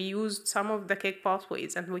cell, we used some of the KEGG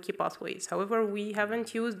pathways and wiki pathways. However, we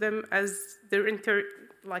haven't used them as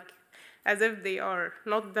as if they are,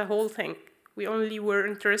 not the whole thing. We only were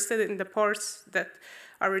interested in the parts that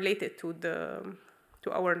are related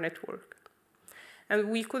to our network. And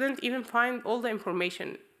we couldn't even find all the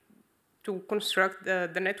information to construct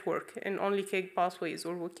the network in only KEGG pathways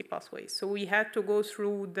or wiki pathways. So we had to go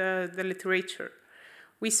through the literature.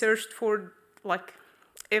 We searched for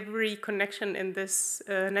every connection in this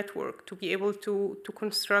network to be able to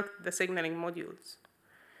construct the signaling modules.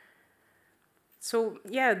 So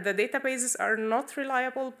yeah, the databases are not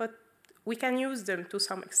reliable, but we can use them to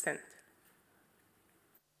some extent.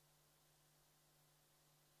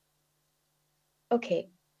 Okay,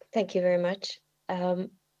 thank you very much.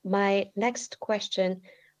 My next question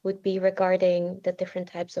would be regarding the different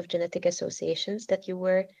types of genetic associations that you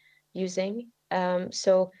were using.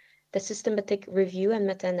 So the systematic review and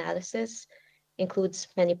meta-analysis includes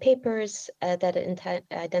many papers that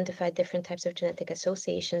identify different types of genetic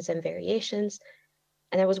associations and variations.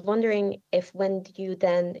 And I was wondering if when you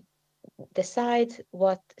then decide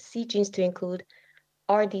what C genes to include,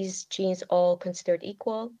 are these genes all considered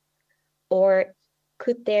equal? Or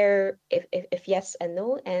could there, if yes and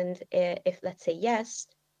no, and if let's say yes,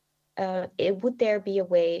 would there be a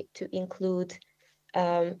way to include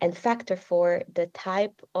and factor for the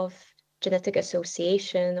type of genetic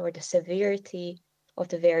association or the severity of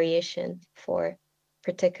the variation for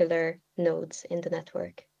particular nodes in the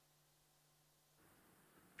network?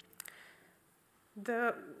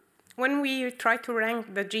 When we try to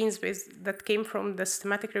rank the genes that came from the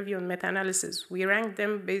systematic review and meta-analysis, we rank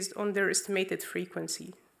them based on their estimated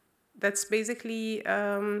frequency. That's basically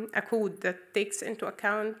a code that takes into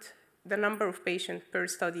account the number of patients per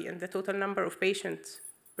study and the total number of patients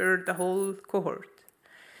per the whole cohort.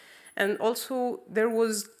 And also, there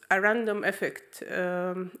was a random effect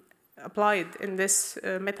applied in this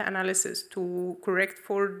meta-analysis to correct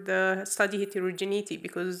for the study heterogeneity,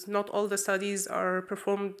 because not all the studies are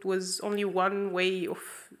performed with only one way of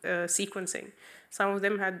sequencing. Some of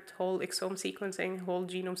them had whole exome sequencing, whole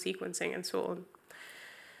genome sequencing, and so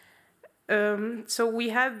on. So we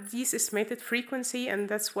had this estimated frequency, and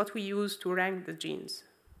that's what we use to rank the genes,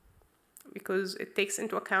 because it takes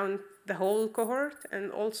into account the whole cohort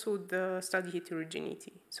and also the study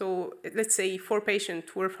heterogeneity. So let's say 4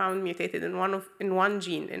 patients were found mutated in one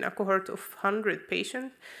gene in a cohort of 100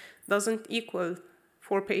 patients doesn't equal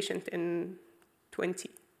 4 patients in 20,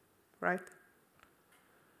 right?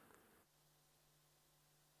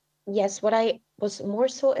 Yes, what I was more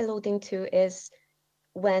so alluding to is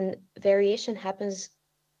when variation happens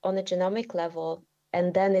on a genomic level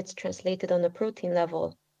and then it's translated on a protein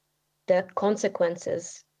level, the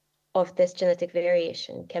consequences of this genetic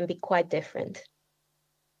variation can be quite different.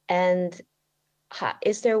 And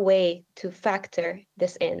is there a way to factor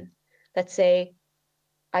this in? Let's say,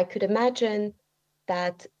 I could imagine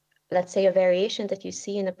that, let's say, a variation that you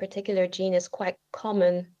see in a particular gene is quite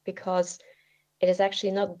common because it is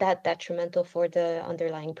actually not that detrimental for the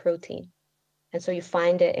underlying protein. And so you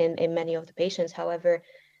find it in many of the patients. However,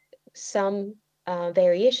 some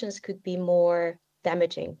variations could be more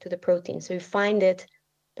damaging to the protein. So you find it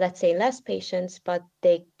let's say, less patients, but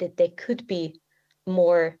they could be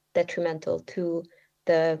more detrimental to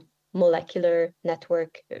the molecular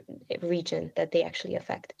network region that they actually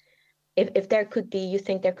affect. If there could be, you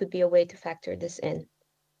think there could be a way to factor this in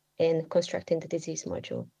constructing the disease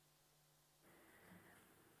module?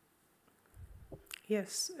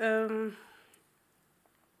 Yes.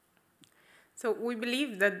 So we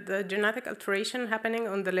believe that the genetic alteration happening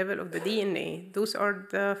on the level of the DNA, those are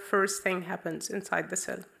the first thing happens inside the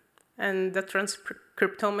cell. And the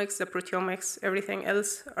transcriptomics, the proteomics, everything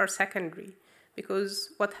else are secondary,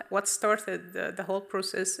 because what started the whole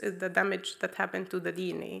process is the damage that happened to the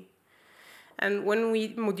DNA. And when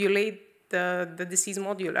we modulate the disease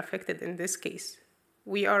module affected in this case,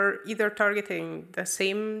 we are either targeting the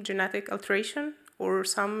same genetic alteration or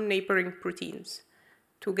some neighboring proteins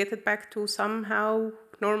to get it back to somehow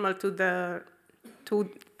normal, close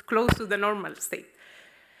to the normal state.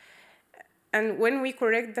 And when we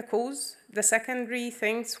correct the cause, the secondary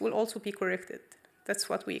things will also be corrected. That's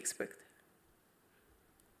what we expect.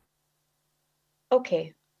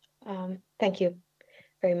 Okay, thank you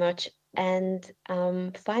very much. And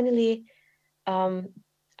finally, I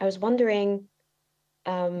was wondering,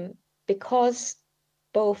 because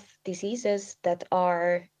both diseases that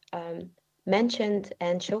are mentioned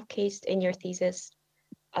and showcased in your thesis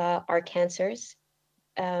are cancers,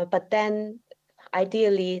 but then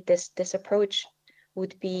ideally this approach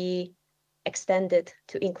would be extended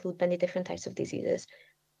to include many different types of diseases.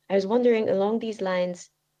 I was wondering, along these lines,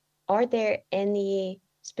 are there any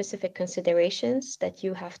specific considerations that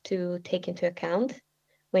you have to take into account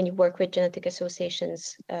when you work with genetic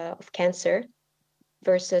associations of cancer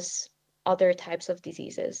versus other types of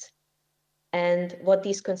diseases, and what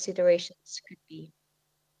these considerations could be?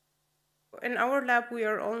 In our lab, we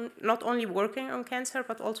are not only working on cancer,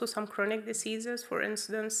 but also some chronic diseases, for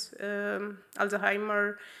instance,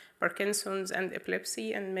 Alzheimer, Parkinson's, and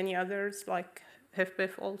epilepsy, and many others like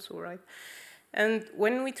HFpEF also, right? And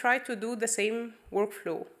when we try to do the same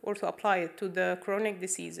workflow or to apply it to the chronic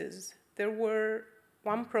diseases, there were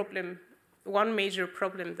one major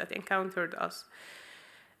problem that encountered us,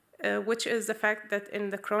 which is the fact that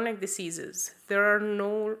in the chronic diseases, there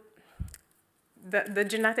are the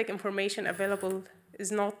genetic information available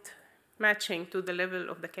is not matching to the level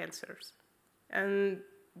of the cancers. And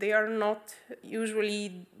they are not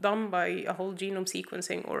usually done by a whole genome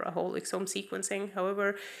sequencing or a whole exome sequencing.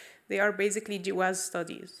 However, they are basically GWAS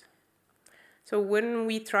studies. So when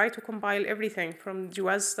we try to compile everything from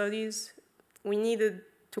GWAS studies, we needed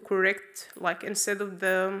to correct, like instead of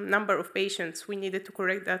the number of patients, we needed to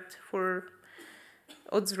correct that for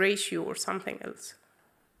odds ratio or something else.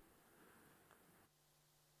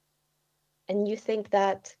 And you think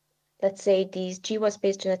that, let's say, these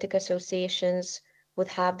GWAS-based genetic associations would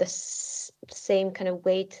have the same kind of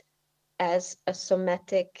weight as a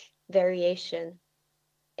somatic variation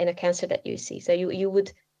in a cancer that you see? So you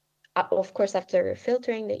would, of course, after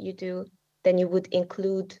filtering that you do, then you would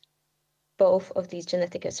include both of these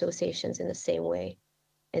genetic associations in the same way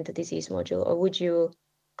in the disease module, or would you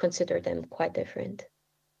consider them quite different?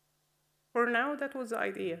 For now, that was the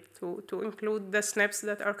idea, to include the SNPs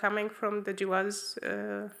that are coming from the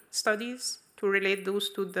GWAS studies, to relate those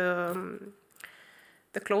to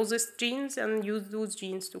the closest genes and use those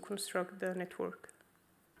genes to construct the network.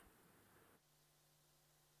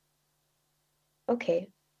 Okay,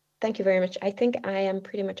 thank you very much. I think I am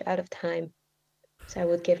pretty much out of time, so I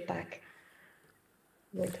would give back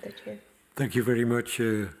to the chair. Thank you very much,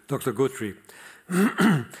 Dr. Guthrie.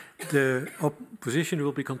 The position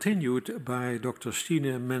will be continued by Dr.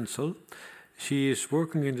 Stine Menzel. She is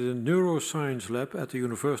working in the neuroscience lab at the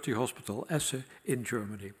University Hospital Esse in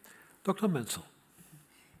Germany. Dr. Menzel.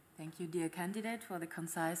 Thank you, dear candidate, for the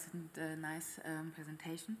concise and nice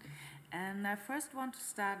presentation. And I first want to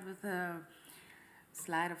start with a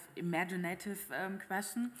slide of imaginative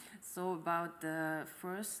question. So about the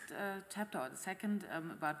first chapter, or the second,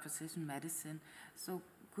 about precision medicine. So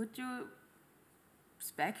could you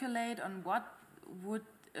speculate on what would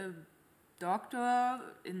a doctor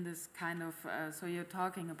in this kind of, so you're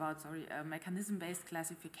talking about, mechanism-based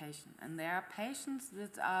classification, and there are patients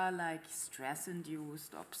that are like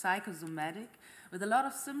stress-induced or psychosomatic with a lot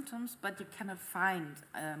of symptoms, but you cannot find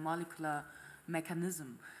a molecular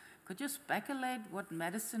mechanism. Could you speculate what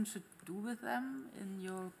medicine should do with them in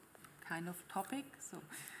your kind of topic?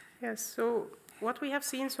 Yes, so what we have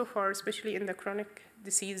seen so far, especially in the chronic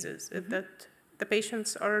diseases, is that the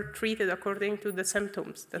patients are treated according to the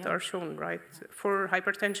symptoms that are shown, right? For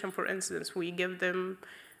hypertension, for instance, we give them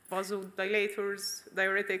vasodilators,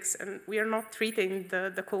 diuretics, and we are not treating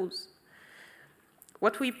the cause.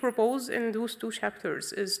 what we propose in those 2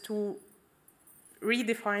 chapters is to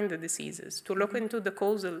redefine the diseases, to look into the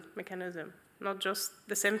causal mechanism, not just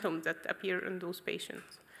the symptoms that appear in those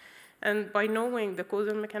patients. And by knowing the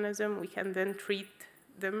causal mechanism, we can then treat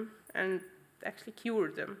them and actually cure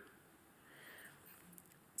them.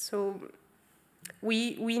 So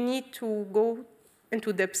we need to go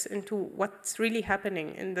into depth into what's really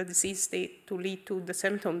happening in the disease state to lead to the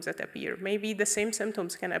symptoms that appear. Maybe the same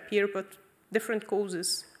symptoms can appear, but different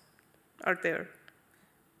causes are there.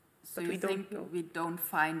 So you think we don't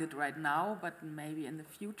find it right now, but maybe in the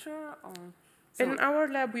future? Or so in our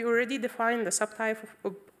lab, we already defined a subtype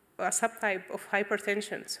of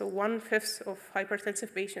hypertension. So 1/5 of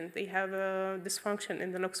hypertensive patients, they have a dysfunction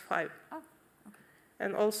in the NOX5. Oh, okay.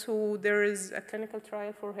 And also there is a clinical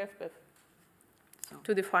trial for HFpEF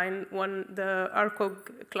to define the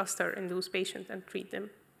ARCOG cluster in those patients and treat them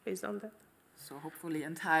based on that. So hopefully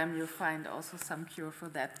in time you'll find also some cure for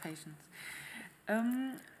that patient.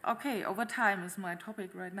 Okay, over time is my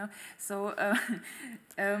topic right now. So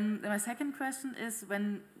my second question is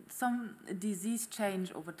when some disease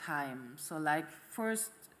change over time. So like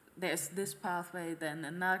first there's this pathway, then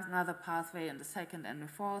another pathway, and the second and the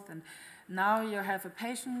fourth, and now you have a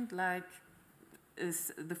patient like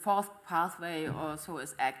is the 4th pathway or so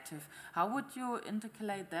is active. How would you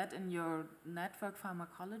intercalate that in your network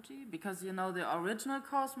pharmacology? Because you know the original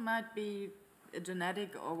cause might be a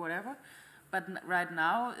genetic or whatever, but right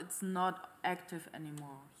now it's not active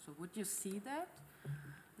anymore. So would you see that,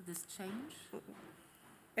 this change?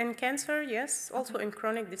 In cancer, yes, also in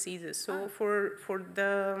chronic diseases. So for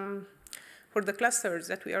the clusters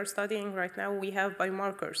that we are studying right now, we have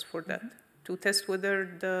biomarkers for that to test whether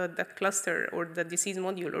the cluster or the disease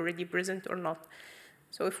module already present or not.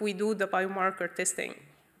 So if we do the biomarker testing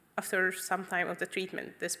after some time of the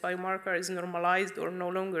treatment, this biomarker is normalized or no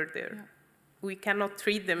longer there. Yeah. We cannot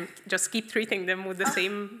treat them, just keep treating them with the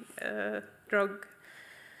same drug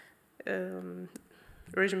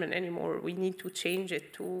regimen anymore. We need to change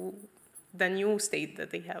it to the new state that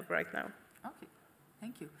they have right now. Okay,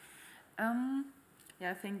 thank you.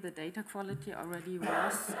 Yeah, I think the data quality already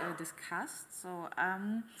was discussed. So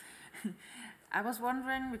I was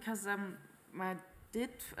wondering because I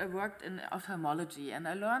worked in ophthalmology, and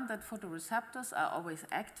I learned that photoreceptors are always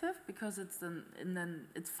active because it's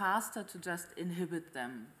faster to just inhibit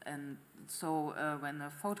them. And so when a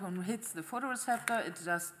photon hits the photoreceptor, it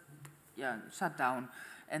just shut down,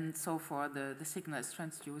 and so forth. The signal is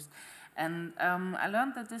transduced. And I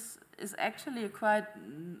learned that this is actually a quite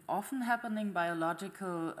often happening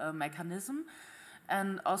biological mechanism.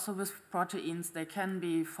 And also with proteins, they can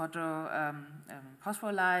be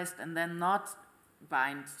phosphorylized and then not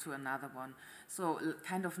bind to another one. So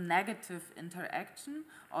kind of negative interaction,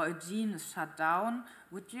 or a gene is shut down.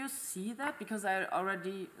 Would you see that? Because I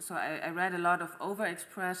read a lot of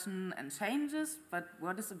overexpression and changes, but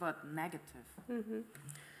what is about negative? Mm-hmm.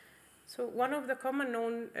 So one of the common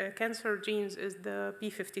known cancer genes is the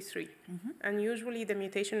p53. And usually the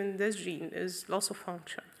mutation in this gene is loss of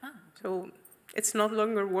function. So it's no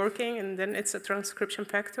longer working, and then it's a transcription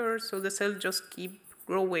factor, so the cell just keep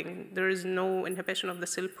growing. There is no inhibition of the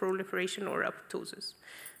cell proliferation or apoptosis.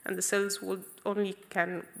 And the cells only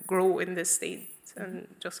can grow in this state and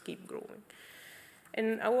just keep growing.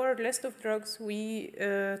 In our list of drugs, we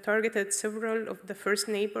targeted several of the first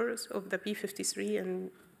neighbors of the p53,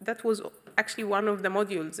 and that was actually one of the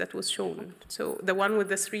modules that was shown. So the one with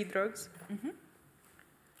the 3 drugs.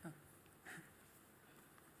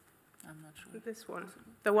 I'm not sure. This one.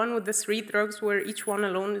 The one with the 3 drugs where each one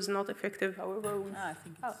alone is not effective, however. I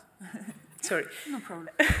think it's... Sorry. No problem.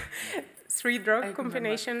 3 drug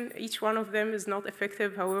combination, each one of them is not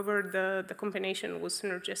effective, however, the combination was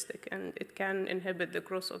synergistic and it can inhibit the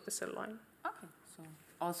growth of the cell line. Okay, so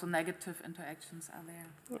also negative interactions are there,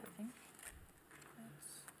 I think.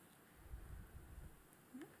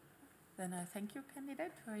 Then I thank you,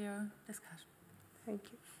 candidate, for your discussion.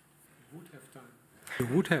 Thank you. You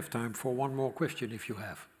would have time for one more question if you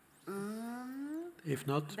have. If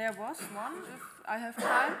not... There was one, if I have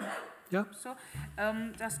time. Yeah. So,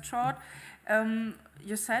 just short,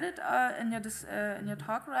 you said it in your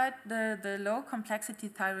talk, right? The low complexity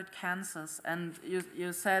thyroid cancers, and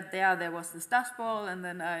you said there was this dust ball, and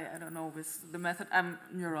then I don't know with the method. I'm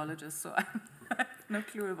a neurologist, so I have no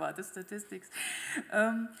clue about the statistics.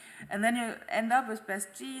 And then you end up with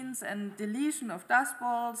best genes and deletion of dust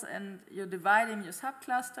balls, and you're dividing your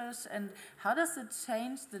subclusters. And how does it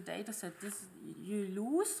change the data set? You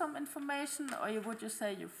lose some information, or would you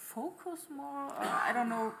say you focus more? Or I don't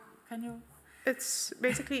know. Can you It's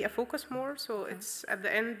basically a focus more, so it's at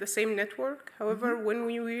the end the same network. However, when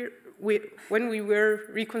we were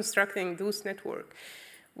reconstructing those network,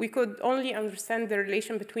 we could only understand the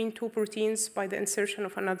relation between two proteins by the insertion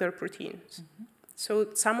of another proteins.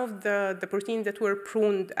 So some of the proteins that were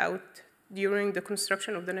pruned out during the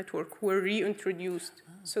construction of the network were reintroduced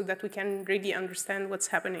so that we can really understand what's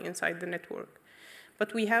happening inside the network.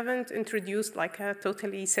 But we haven't introduced like a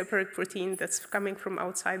totally separate protein that's coming from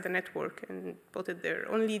outside the network and put it there.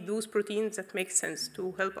 Only those proteins that make sense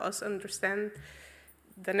to help us understand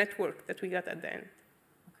the network that we got at the end.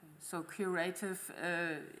 Okay. So curative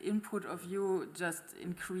input of you just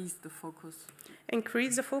increased the focus?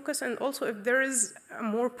 Increase the focus, and also if there is a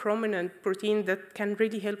more prominent protein that can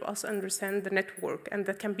really help us understand the network and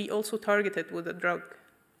that can be also targeted with a drug.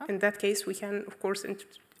 In that case, we can, of course,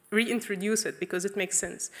 reintroduce it because it makes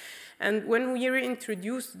sense. And when we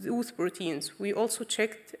reintroduced those proteins, we also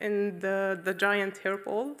checked in the giant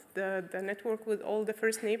hairball, the network with all the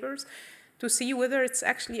first neighbors, to see whether it's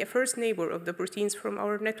actually a first neighbor of the proteins from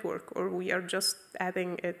our network, or we are just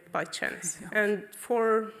adding it by chance. And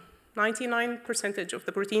for 99% of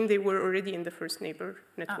the protein, they were already in the first neighbor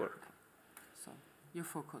network. Okay. So you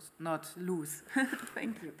focused, not loose.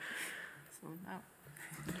 Thank you. So now.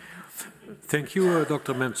 Thank you,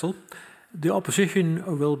 Dr. Menzel. The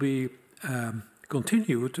opposition will be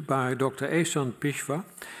continued by Dr. Ehsan Pishwa.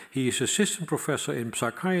 He is assistant professor in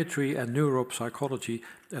psychiatry and neuropsychology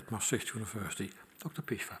at Maastricht University. Dr.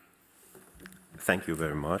 Pishwa. Thank you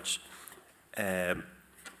very much.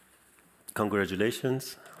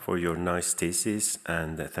 Congratulations for your nice thesis,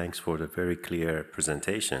 and thanks for the very clear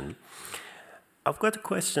presentation. I've got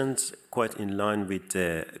questions quite in line with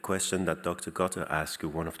the question that Dr. Gotter asked you,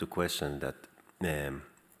 one of the questions that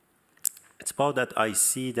it's about that I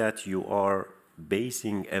see that you are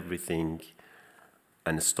basing everything,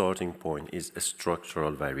 and the starting point is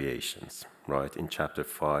structural variations, right, in chapter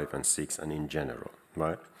 5 and 6 and in general,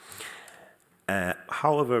 right?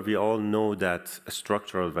 However, we all know that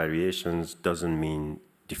structural variations doesn't mean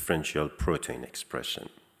differential protein expression.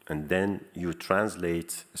 And then you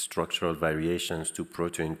translate structural variations to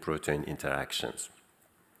protein-protein interactions.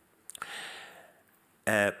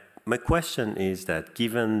 My question is that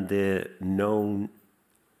given the known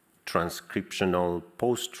transcriptional,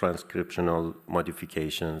 post-transcriptional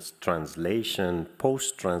modifications, translation,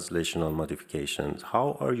 post-translational modifications,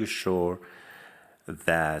 how are you sure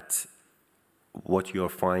that what you're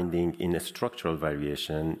finding in a structural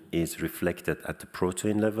variation is reflected at the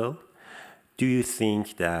protein level? Do you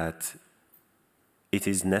think that it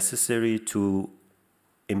is necessary to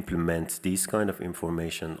implement this kind of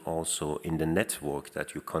information also in the network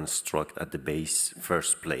that you construct at the base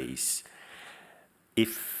first place?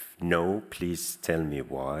 If no, please tell me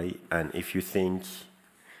why. And if you think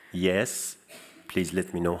yes, please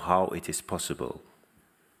let me know how it is possible.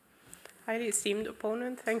 Highly esteemed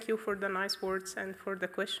opponent, thank you for the nice words and for the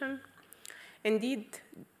question. Indeed,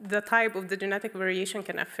 the type of the genetic variation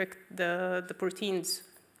can affect the proteins,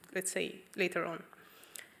 let's say, later on.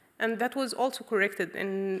 And that was also corrected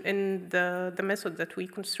in the method that we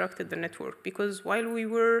constructed the network, because while we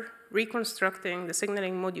were reconstructing the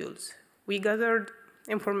signaling modules, we gathered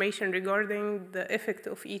information regarding the effect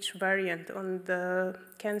of each variant on the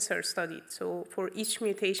cancer studied. So for each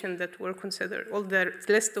mutation that were considered, all the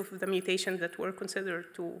list of the mutations that were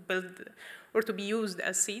considered to build or to be used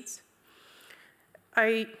as seeds,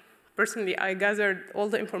 I gathered all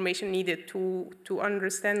the information needed to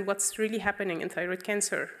understand what's really happening in thyroid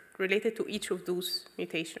cancer related to each of those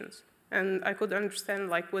mutations. And I could understand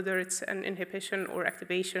like whether it's an inhibition or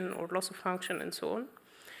activation or loss of function and so on.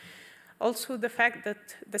 Also the fact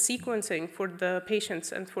that the sequencing for the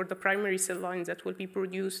patients and for the primary cell lines that will be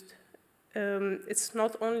produced, it's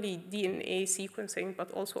not only DNA sequencing,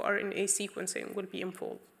 but also RNA sequencing will be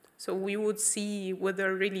involved. So we would see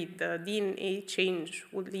whether really the DNA change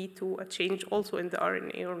would lead to a change also in the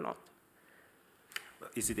RNA or not.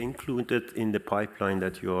 Is it included in the pipeline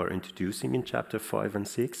that you are introducing in chapter 5 and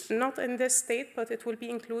 6? Not in this state, but it will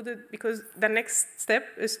be included because the next step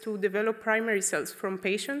is to develop primary cells from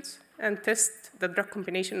patients and test the drug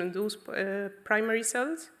combination in those primary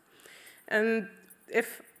cells. And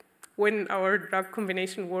when our drug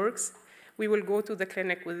combination works, we will go to the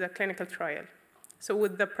clinic with the clinical trial. So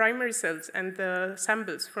with the primary cells and the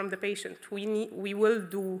samples from the patient, we will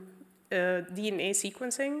do DNA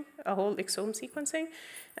sequencing, a whole exome sequencing,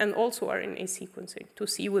 and also RNA sequencing to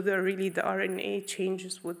see whether really the RNA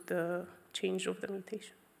changes with the change of the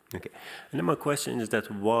mutation. Okay. And then my question is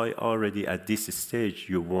that why already at this stage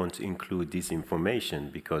you won't include this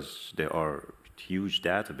information? Because there are huge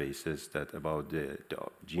databases that about the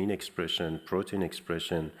gene expression, protein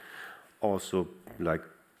expression, also like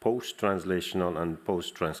post-translational and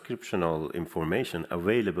post-transcriptional information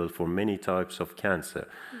available for many types of cancer.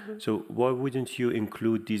 So why wouldn't you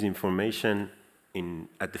include this information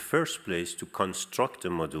at the first place to construct the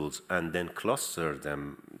modules and then cluster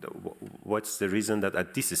them? What's the reason that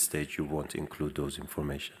at this stage you won't include those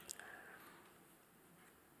information?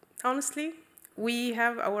 Honestly, we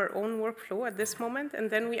have our own workflow at this moment, and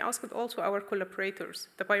then we asked also our collaborators,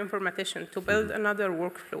 the bioinformatician, to build another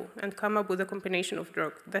workflow and come up with a combination of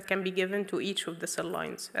drugs that can be given to each of the cell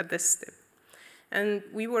lines at this step. And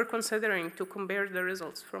we were considering to compare the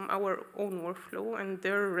results from our own workflow and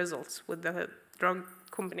their results with the drug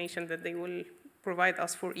combination that they will provide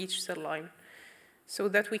us for each cell line, so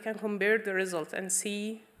that we can compare the results and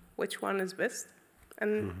see which one is best.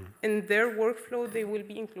 And in their workflow, they will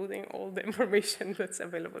be including all the information that's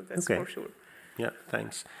available, that's for sure. Yeah,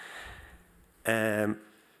 thanks. In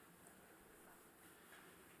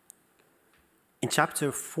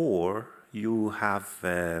chapter 4, you have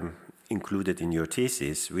included in your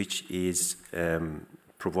thesis, which is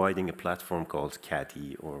providing a platform called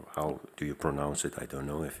CADI, or how do you pronounce it? I don't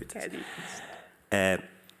know if it CADI.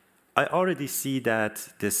 I already see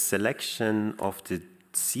that the selection of the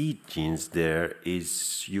seed genes there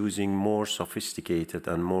is using more sophisticated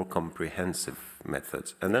and more comprehensive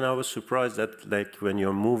methods. And then I was surprised that, like, when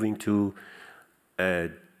you're moving to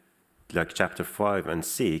like chapter 5 and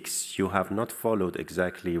 6, you have not followed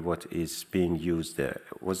exactly what is being used there.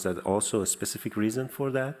 Was that also a specific reason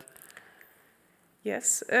for that?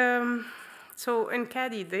 Yes. So in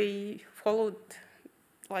CADI, they followed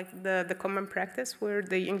like the common practice where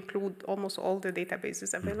they include almost all the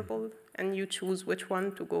databases available, and you choose which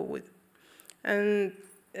one to go with. And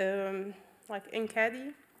like in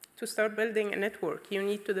CADI, to start building a network, you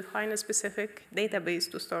need to define a specific database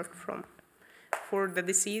to start from, for the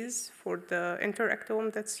disease, for the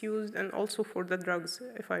interactome that's used, and also for the drugs,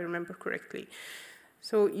 if I remember correctly.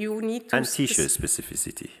 So you need to... And tissue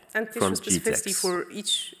specificity. And tissue specificity for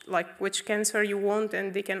each, like which cancer you want,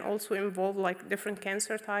 and they can also involve like different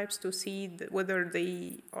cancer types to see whether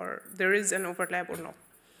there is an overlap or not.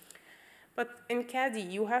 But in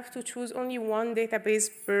CADI, you have to choose only one database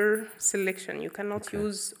per selection. You cannot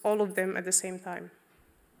use all of them at the same time.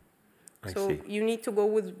 So you need to go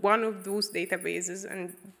with one of those databases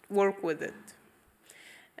and work with it.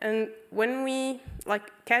 And when we,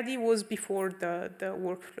 like, CADI was before the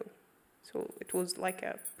workflow. So it was like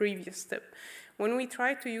a previous step. When we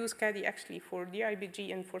tried to use CADI actually for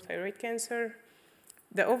DIBG and for thyroid cancer,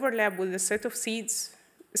 the overlap with the set of seeds,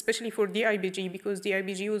 especially for DIBG, because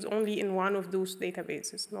DIBG was only in one of those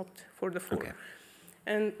databases, not for the 4. Okay.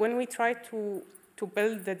 And when we tried to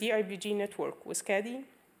build the DIBG network with CADI,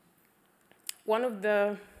 one of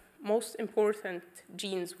the most important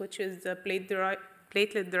genes, which is the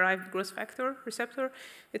platelet-derived growth factor receptor,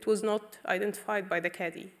 it was not identified by the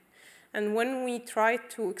CADI. And when we tried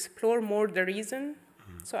to explore more the reason,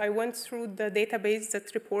 so I went through the database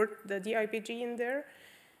that report the DIBG in there,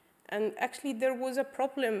 and actually there was a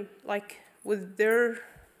problem like with their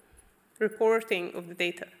reporting of the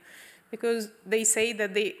data, because they say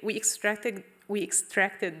that we extracted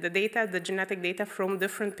the data, the genetic data, from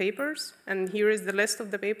different papers, and here is the list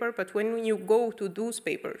of the paper, but when you go to those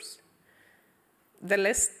papers, the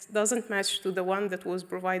list doesn't match to the one that was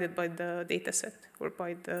provided by the dataset or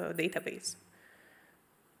by the database.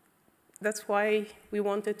 That's why we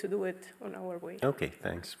wanted to do it on our way. Okay,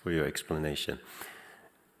 thanks for your explanation.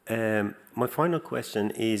 My final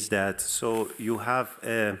question is that, so you have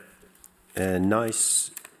a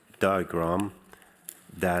nice diagram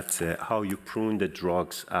that how you prune the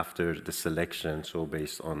drugs after the selection, so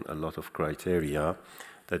based on a lot of criteria,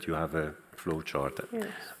 that you have a flow chart. Yes.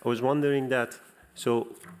 I was wondering that, so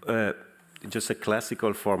just a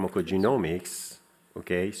classical pharmacogenomics,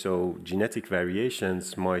 okay, so genetic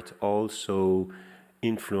variations might also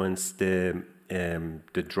influence the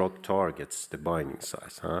drug targets, the binding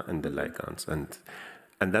sites, and the ligands,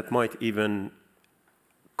 and that might even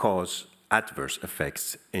cause adverse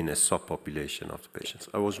effects in a subpopulation of the patients.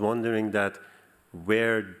 I was wondering that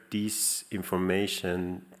where this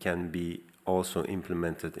information can be also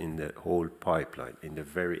implemented in the whole pipeline, in the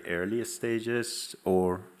very earliest stages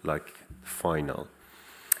or like final?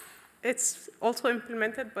 It's also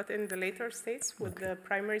implemented, but in the later stages with the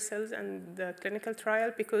primary cells and the clinical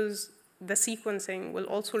trial, because the sequencing will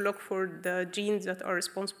also look for the genes that are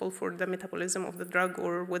responsible for the metabolism of the drug,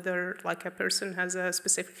 or whether like a person has a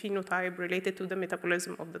specific phenotype related to the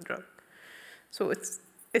metabolism of the drug. So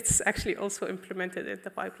it's actually also implemented in the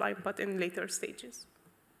pipeline, but in later stages.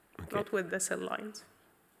 not with the cell lines.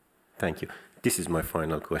 Thank you. This is my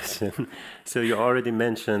final question. So you already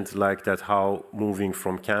mentioned like that how moving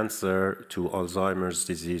from cancer to Alzheimer's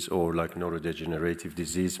disease or like neurodegenerative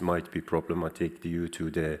disease might be problematic due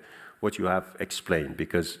to what you have explained,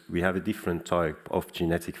 because we have a different type of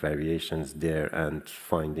genetic variations there, and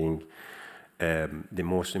finding the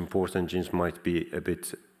most important genes might be a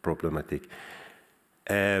bit problematic.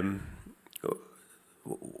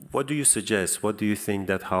 What do you suggest? What do you think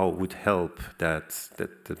that how would help that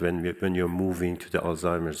when you're moving to the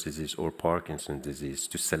Alzheimer's disease or Parkinson's disease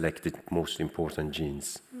to select the most important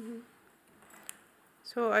genes? Mm-hmm.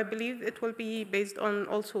 So I believe it will be based on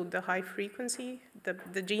also the high frequency,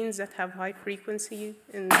 the genes that have high frequency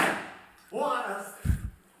in the...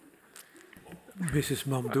 Mrs.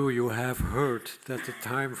 Mamdouh, you have heard that the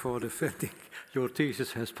time for defending your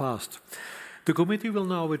thesis has passed. The committee will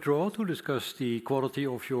now withdraw to discuss the quality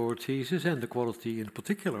of your thesis and the quality in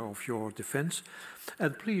particular of your defense,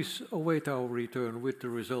 and please await our return with the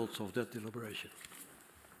results of that deliberation.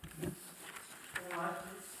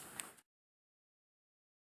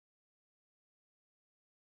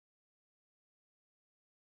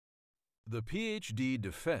 The PhD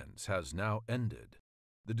defense has now ended.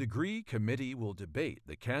 The degree committee will debate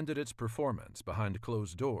the candidate's performance behind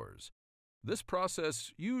closed doors. This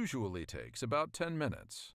process usually takes about 10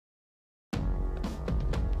 minutes.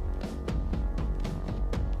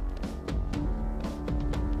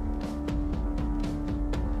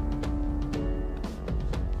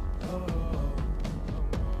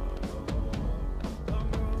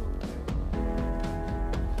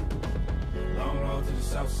 Long road to the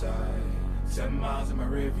south side, 10 miles in my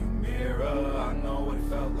rearview mirror. I know what it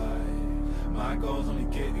felt like. My goal's only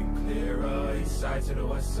getting clearer. East side to the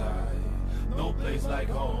west side. No place like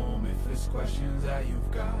home. If it's questions that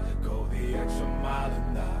you've got, go the extra mile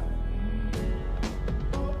and die.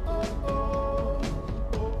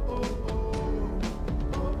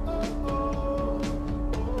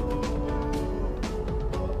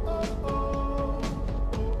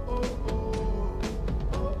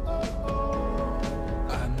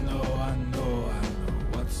 I know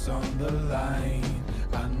what's on the line.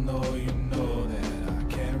 I know you know that I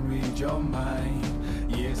can't read your mind.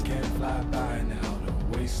 Years can't fly by now,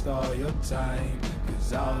 don't waste all your time.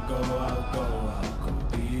 Cause I'll go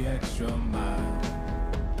the extra mile.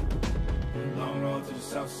 Long road to the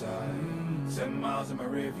south side, 10 miles in my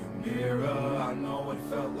rearview mirror. I know what it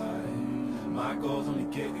felt like. My goal's only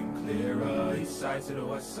getting clearer. East side to the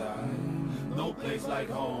west side. No place like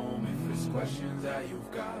home. If it's questions that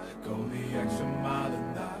you've got, go the extra mile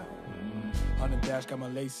and die. On the dash, got my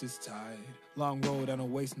laces tied. Long road, I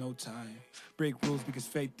don't waste no time. Break rules because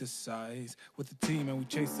fate decides. With the team and we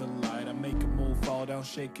chase the light. I make a move, fall down,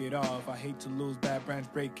 shake it off. I hate to lose, bad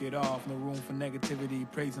branch, break it off. No room for negativity,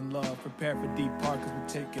 praise and love. Prepare for deep part cause we're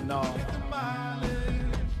taking off. Take the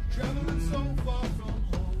mileage, traveling so far from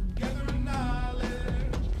home. Gathering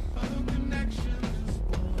knowledge, other connections.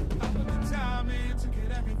 I put the time in to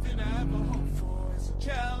get everything I ever hoped for. It's a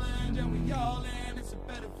challenge and we all in. It's a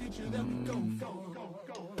better future that we go for.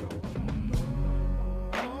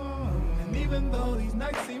 And even though these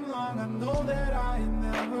nights seem long, I know that I am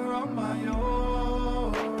never on my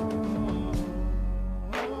own.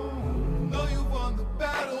 Know you won the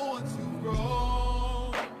battle once you've grown.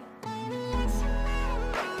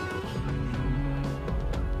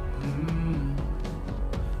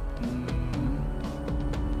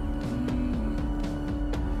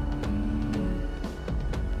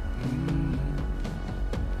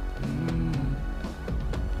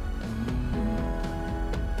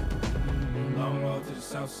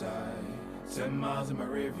 South side, 10 miles in my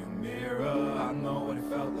rearview mirror. I know what it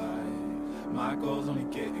felt like. My goal's only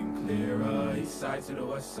getting clearer. East side to the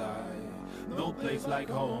west side. No place like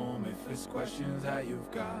home. If it's questions that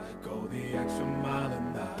you've got, go the extra mile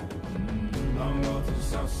and die. Long road to the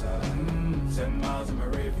south side, 10 miles in my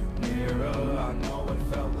rearview mirror. I know what it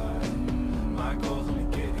felt like. My goal's only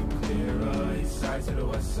getting clearer. East side to the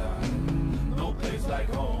west side. No place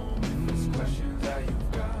like home. If it's questions that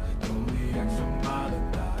you've got, go the extra mile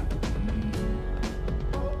and die.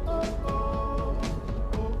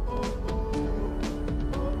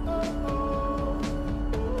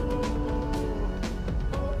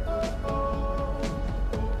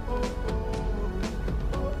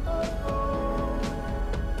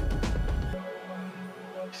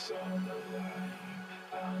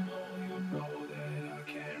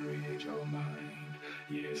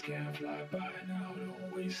 Years can't fly by now,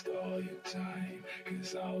 don't waste all your time.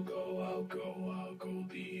 Cause I'll go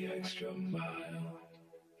the extra mile.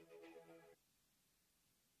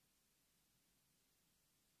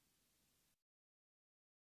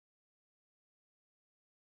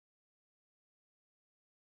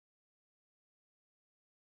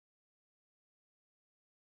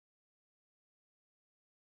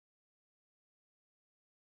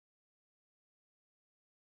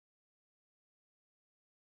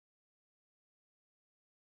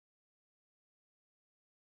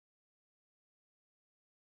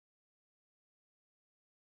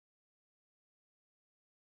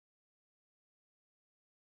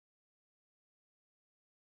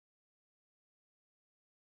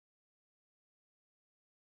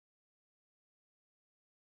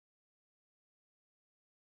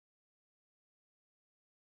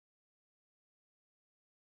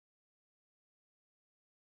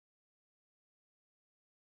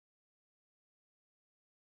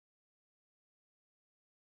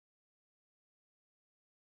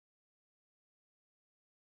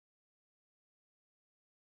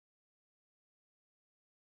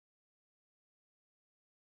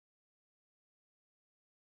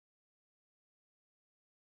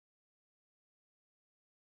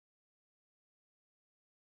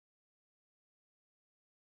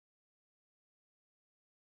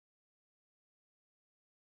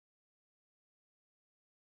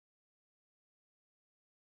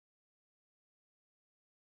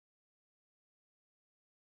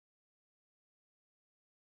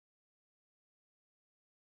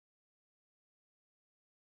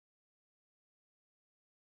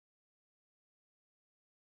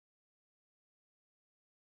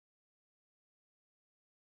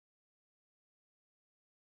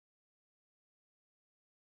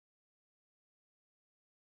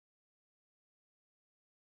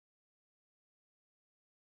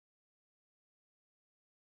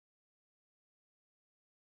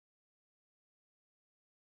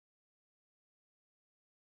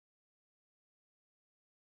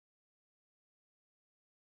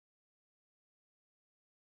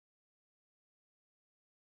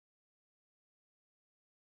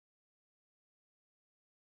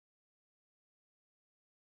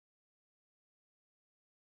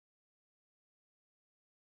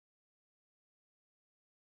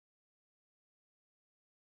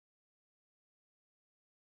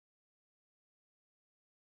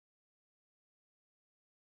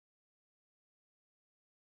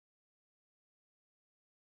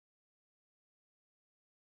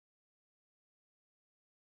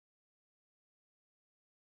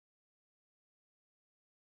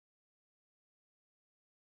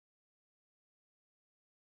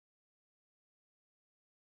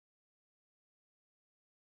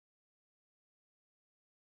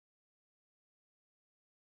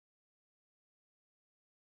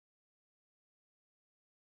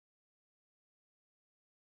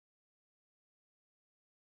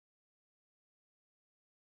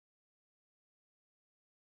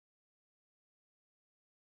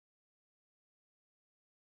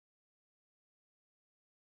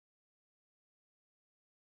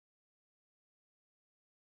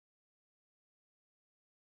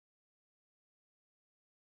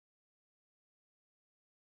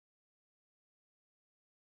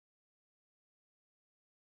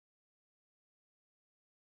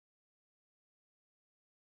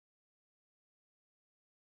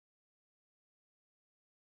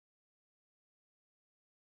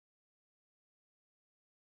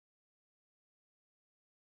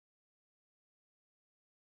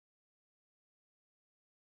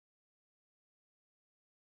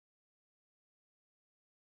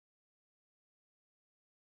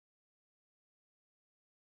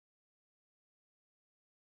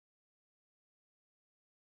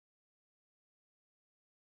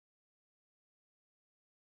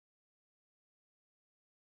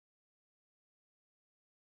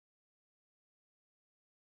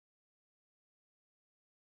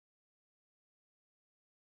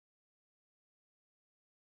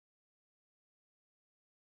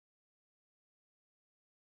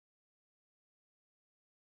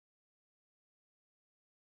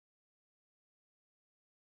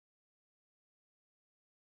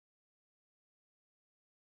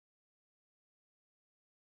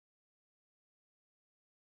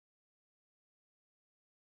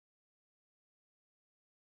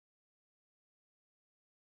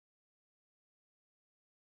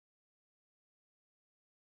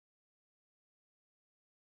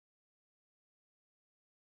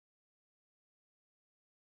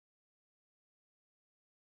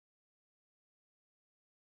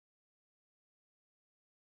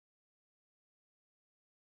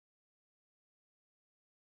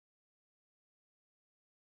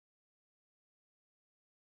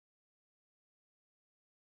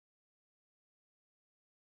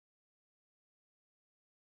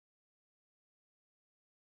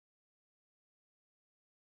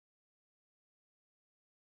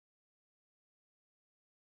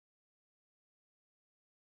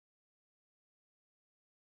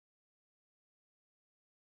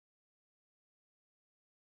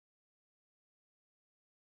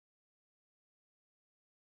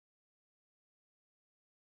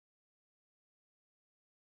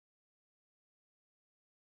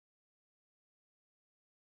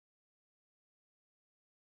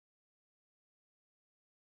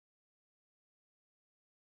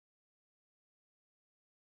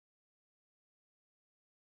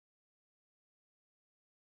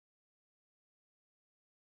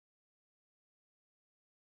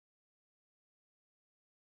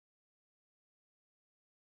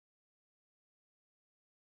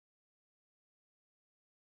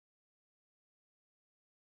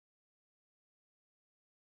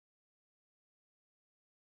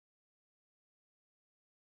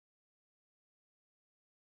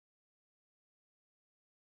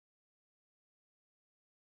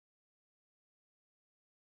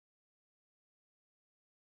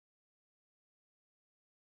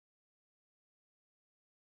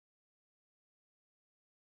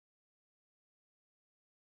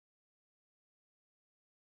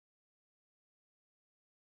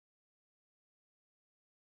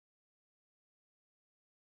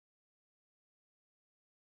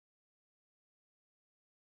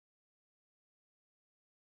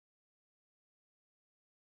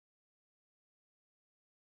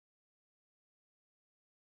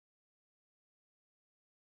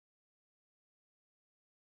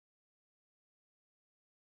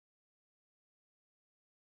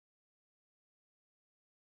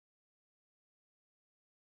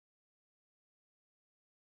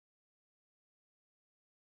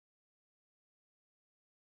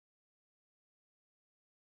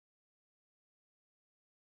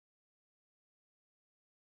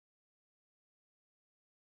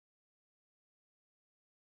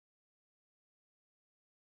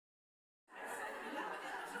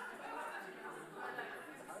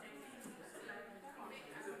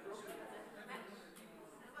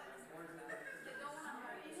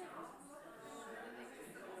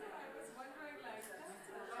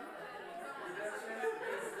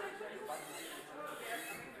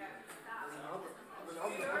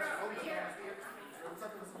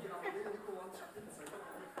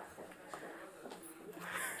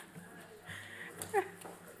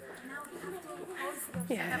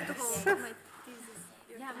 my thesis.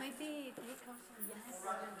 Yeah, maybe this one. Yes.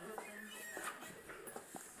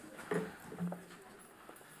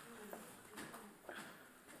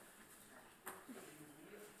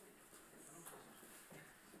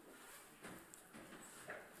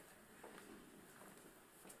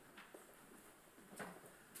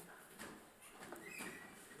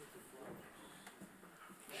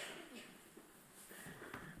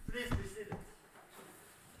 Please be seated.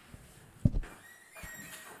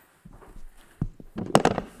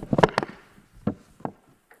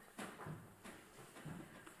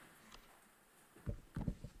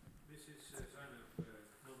 This is Zeinab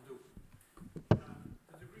Mohamed Mamdouh. The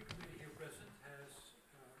degree committee here present has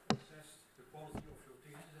assessed the quality of your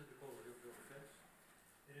thesis and the quality of your defense.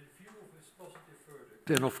 And in view of its positive verdict,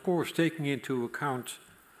 and of course taking into account,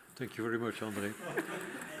 thank you very much, André,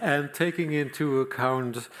 and taking into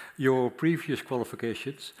account your previous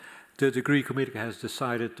qualifications, the degree committee has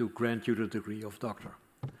decided to grant you the degree of doctor.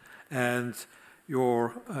 And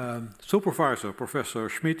your supervisor, Professor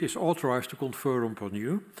Schmidt, is authorized to confer upon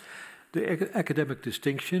you the academic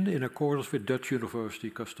distinction in accordance with Dutch university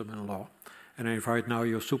custom and law. And I invite now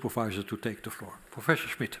your supervisor to take the floor. Professor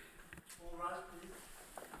Schmidt.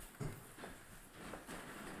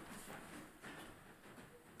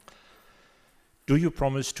 Do you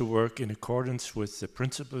promise to work in accordance with the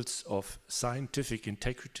principles of scientific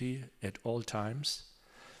integrity at all times,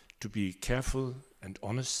 to be careful and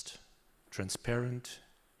honest, transparent,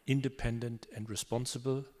 independent and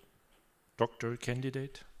responsible, doctor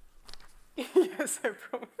candidate? Yes, I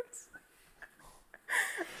promise.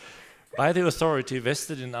 By the authority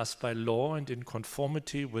vested in us by law and in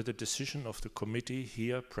conformity with the decision of the committee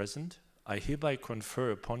here present, I hereby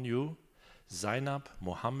confer upon you, Zeinab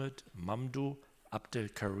Mohamed Mamdouh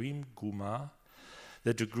Abdelkareem Gomaa,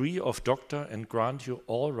 the degree of doctor and grant you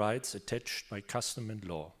all rights attached by custom and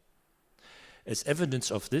law. As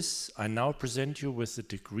evidence of this, I now present you with the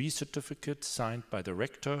degree certificate signed by the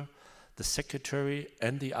rector, the secretary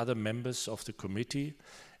and the other members of the committee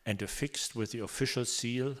and affixed with the official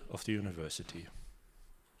seal of the university,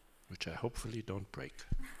 which I hopefully don't break.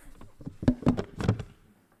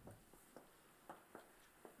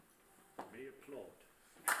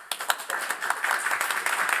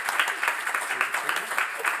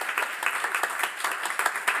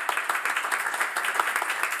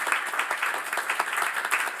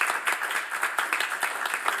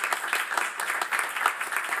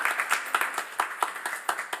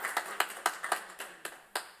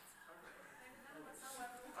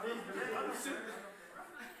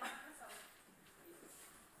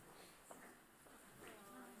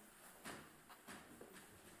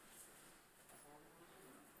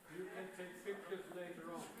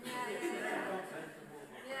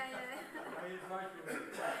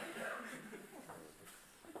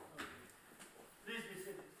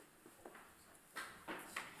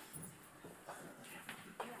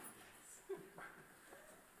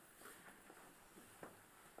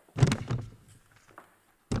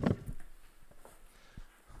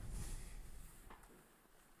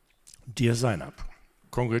 Dear Zeinab,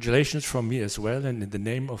 congratulations from me as well and in the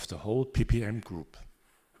name of the whole PPM group.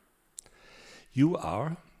 You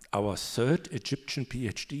are our third Egyptian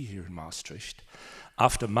PhD here in Maastricht,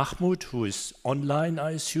 after Mahmoud, who is online,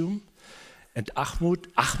 I assume, and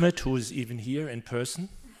Ahmed, who is even here in person.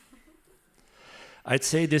 I'd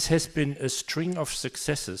say this has been a string of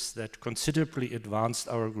successes that considerably advanced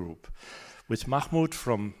our group, with Mahmoud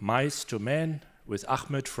from mice to man, with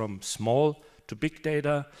Ahmed from small to big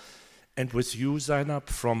data, and with you, Zeinab,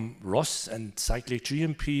 from ROS and cyclic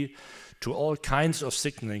GMP to all kinds of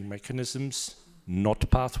signaling mechanisms, not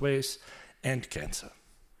pathways, and cancer.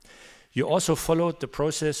 You also followed the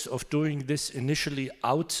process of doing this initially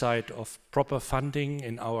outside of proper funding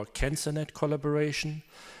in our CancerNet collaboration,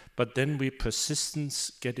 but then we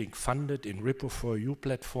persistence getting funded in RIPO4U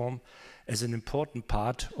platform as an important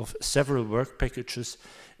part of several work packages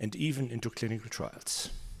and even into clinical trials.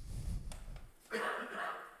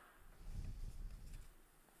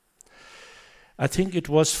 I think it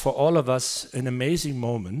was for all of us an amazing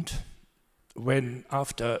moment when,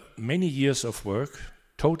 after many years of work,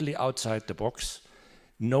 totally outside the box,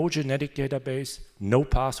 no genetic database, no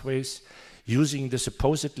pathways, using the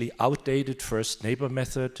supposedly outdated first neighbor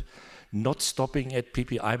method, not stopping at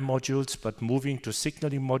PPI modules, but moving to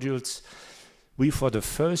signaling modules, we for the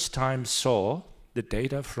first time saw the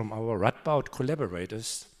data from our Radboud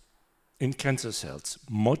collaborators in cancer cells,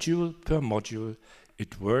 module per module.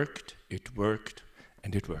 It worked,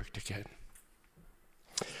 and it worked again.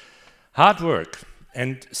 Hard work,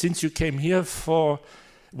 and since you came here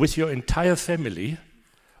with your entire family,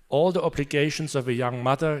 all the obligations of a young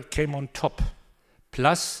mother came on top,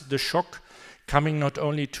 plus the shock coming not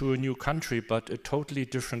only to a new country, but a totally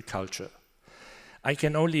different culture. I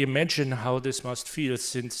can only imagine how this must feel,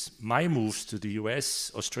 since my moves to the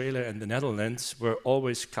US, Australia, and the Netherlands were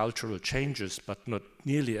always cultural changes, but not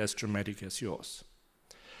nearly as dramatic as yours.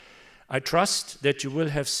 I trust that you will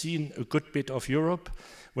have seen a good bit of Europe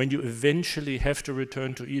when you eventually have to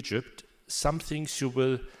return to Egypt. Some things you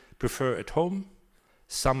will prefer at home,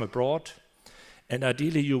 some abroad, and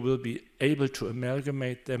ideally you will be able to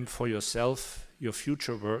amalgamate them for yourself, your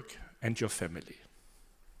future work, and your family.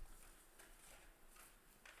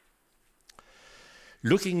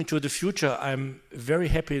 Looking into the future, I'm very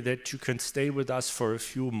happy that you can stay with us for a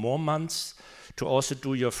few more months to also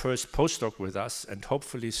do your first postdoc with us and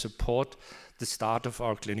hopefully support the start of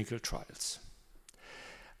our clinical trials.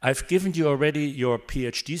 I've given you already your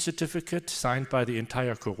PhD certificate signed by the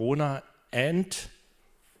entire Corona and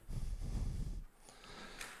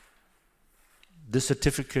the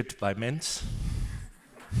certificate by Menz.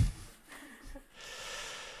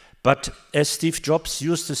 But as Steve Jobs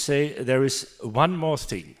used to say, there is one more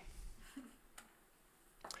thing.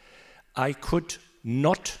 I could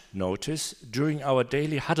not notice during our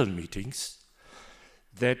daily huddle meetings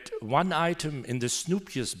that one item in the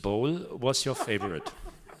Snoopy's bowl was your favorite.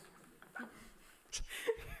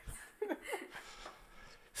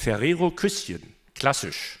 Ferrero Küsschen,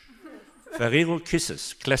 klassisch. Ferrero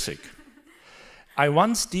Kisses, classic. I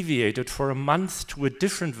once deviated for a month to a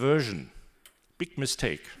different version. Big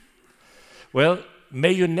mistake. Well,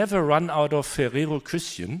 may you never run out of Ferrero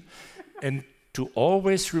Küsschen, and to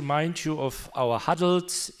always remind you of our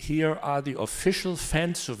huddles, here are the official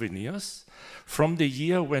fan souvenirs from the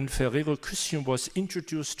year when Ferrero Küsschen was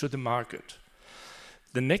introduced to the market.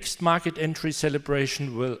 The next market entry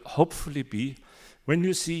celebration will hopefully be when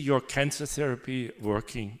you see your cancer therapy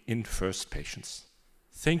working in first patients.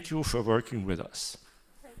 Thank you for working with us.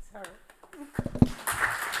 Thanks, Harold.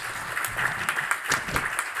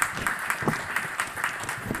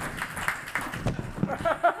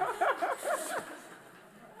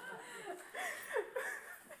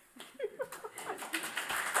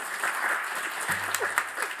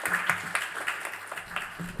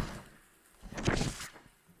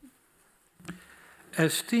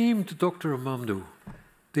 Esteemed Dr. Mamdouh,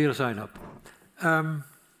 dear Zeinab,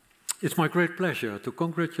 it's my great pleasure to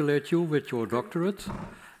congratulate you with your doctorate,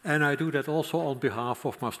 and I do that also on behalf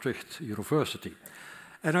of Maastricht University.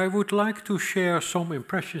 And I would like to share some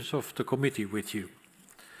impressions of the committee with you.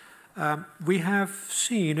 We have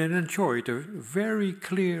seen and enjoyed a very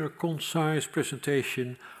clear, concise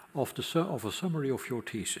presentation of a summary of your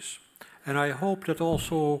thesis. And I hope that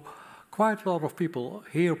also quite a lot of people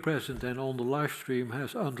here present and on the live stream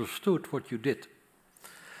has understood what you did.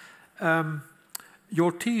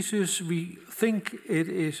 Your thesis, we think it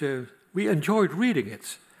is we enjoyed reading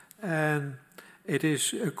it, and it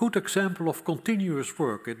is a good example of continuous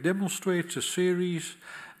work. It demonstrates a series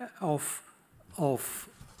of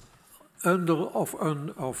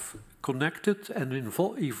connected and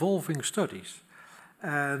evolving studies,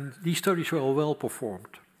 and these studies were well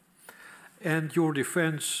performed. And your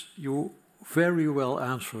defense, you very well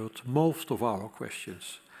answered most of our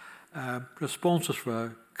questions. Responses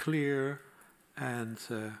were clear and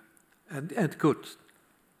good,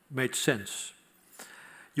 made sense.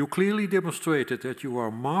 You clearly demonstrated that you are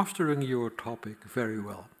mastering your topic very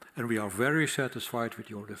well, and we are very satisfied with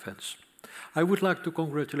your defense. I would like to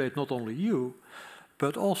congratulate not only you,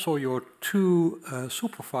 but also your two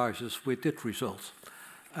supervisors with that result.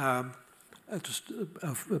 A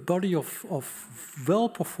body of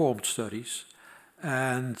well-performed studies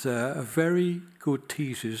and a very good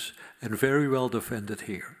thesis and very well defended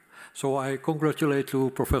here. So I congratulate you,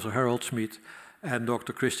 Professor Harold Smit and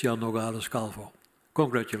Dr. Christian Nogales Calvo.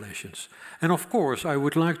 Congratulations. And of course, I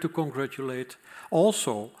would like to congratulate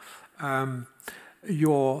also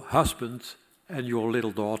your husband and your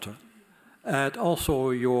little daughter, and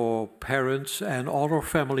also your parents and other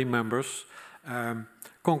family members.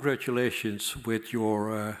 Congratulations with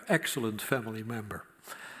your excellent family member.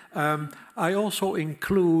 I also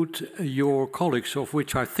include your colleagues, of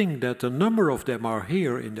which I think that a number of them are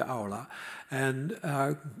here in the aula, and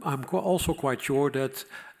I'm also quite sure that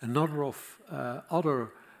another of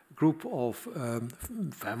other group of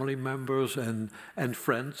family members and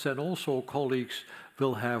friends and also colleagues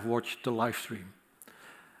will have watched the live stream.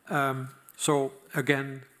 So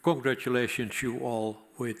again, congratulations you all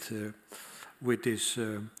with this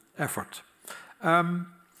effort.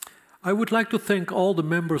 I would like to thank all the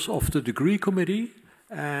members of the degree committee,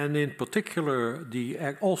 and in particular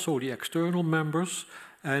also the external members,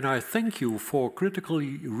 And I thank you for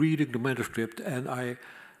critically reading the manuscript, and I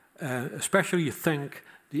especially thank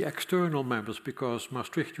the external members, because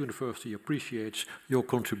Maastricht University appreciates your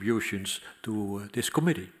contributions to this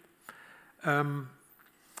committee.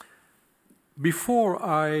 Before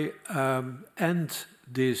I end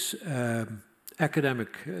this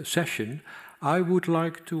academic session, I would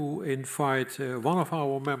like to invite one of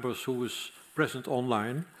our members who is present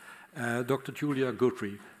online, Dr. Julia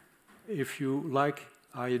Guthrie. If you like,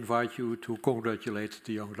 I invite you to congratulate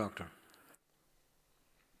the young doctor.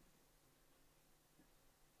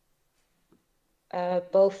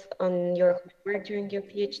 Both on your work during your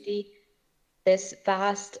PhD, this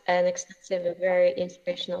vast and extensive and very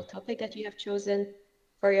inspirational topic that you have chosen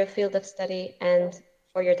for your field of study and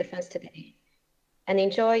for your defense today. And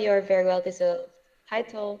enjoy your very well-deserved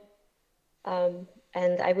title.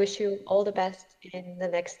 And I wish you all the best in the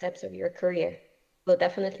next steps of your career. We'll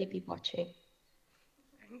definitely be watching.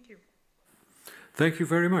 Thank you. Thank you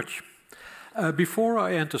very much. Before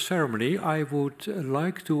I end the ceremony, I would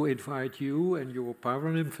like to invite you and your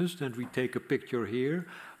Paralympists, and we take a picture here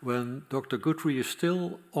when Dr. Guthrie is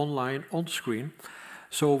still online on screen.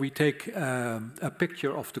 So we take a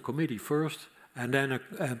picture of the committee first, and then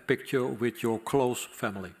a picture with your close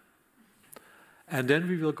family. And then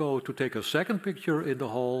we will go to take a second picture in the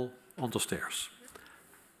hall on the stairs.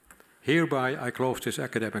 Hereby, I close this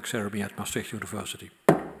academic ceremony at Maastricht University.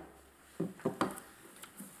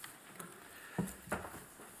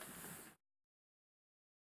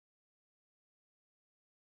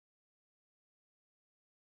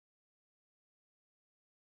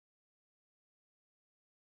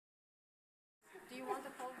 Do you want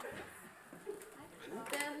a photograph?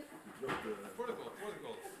 Then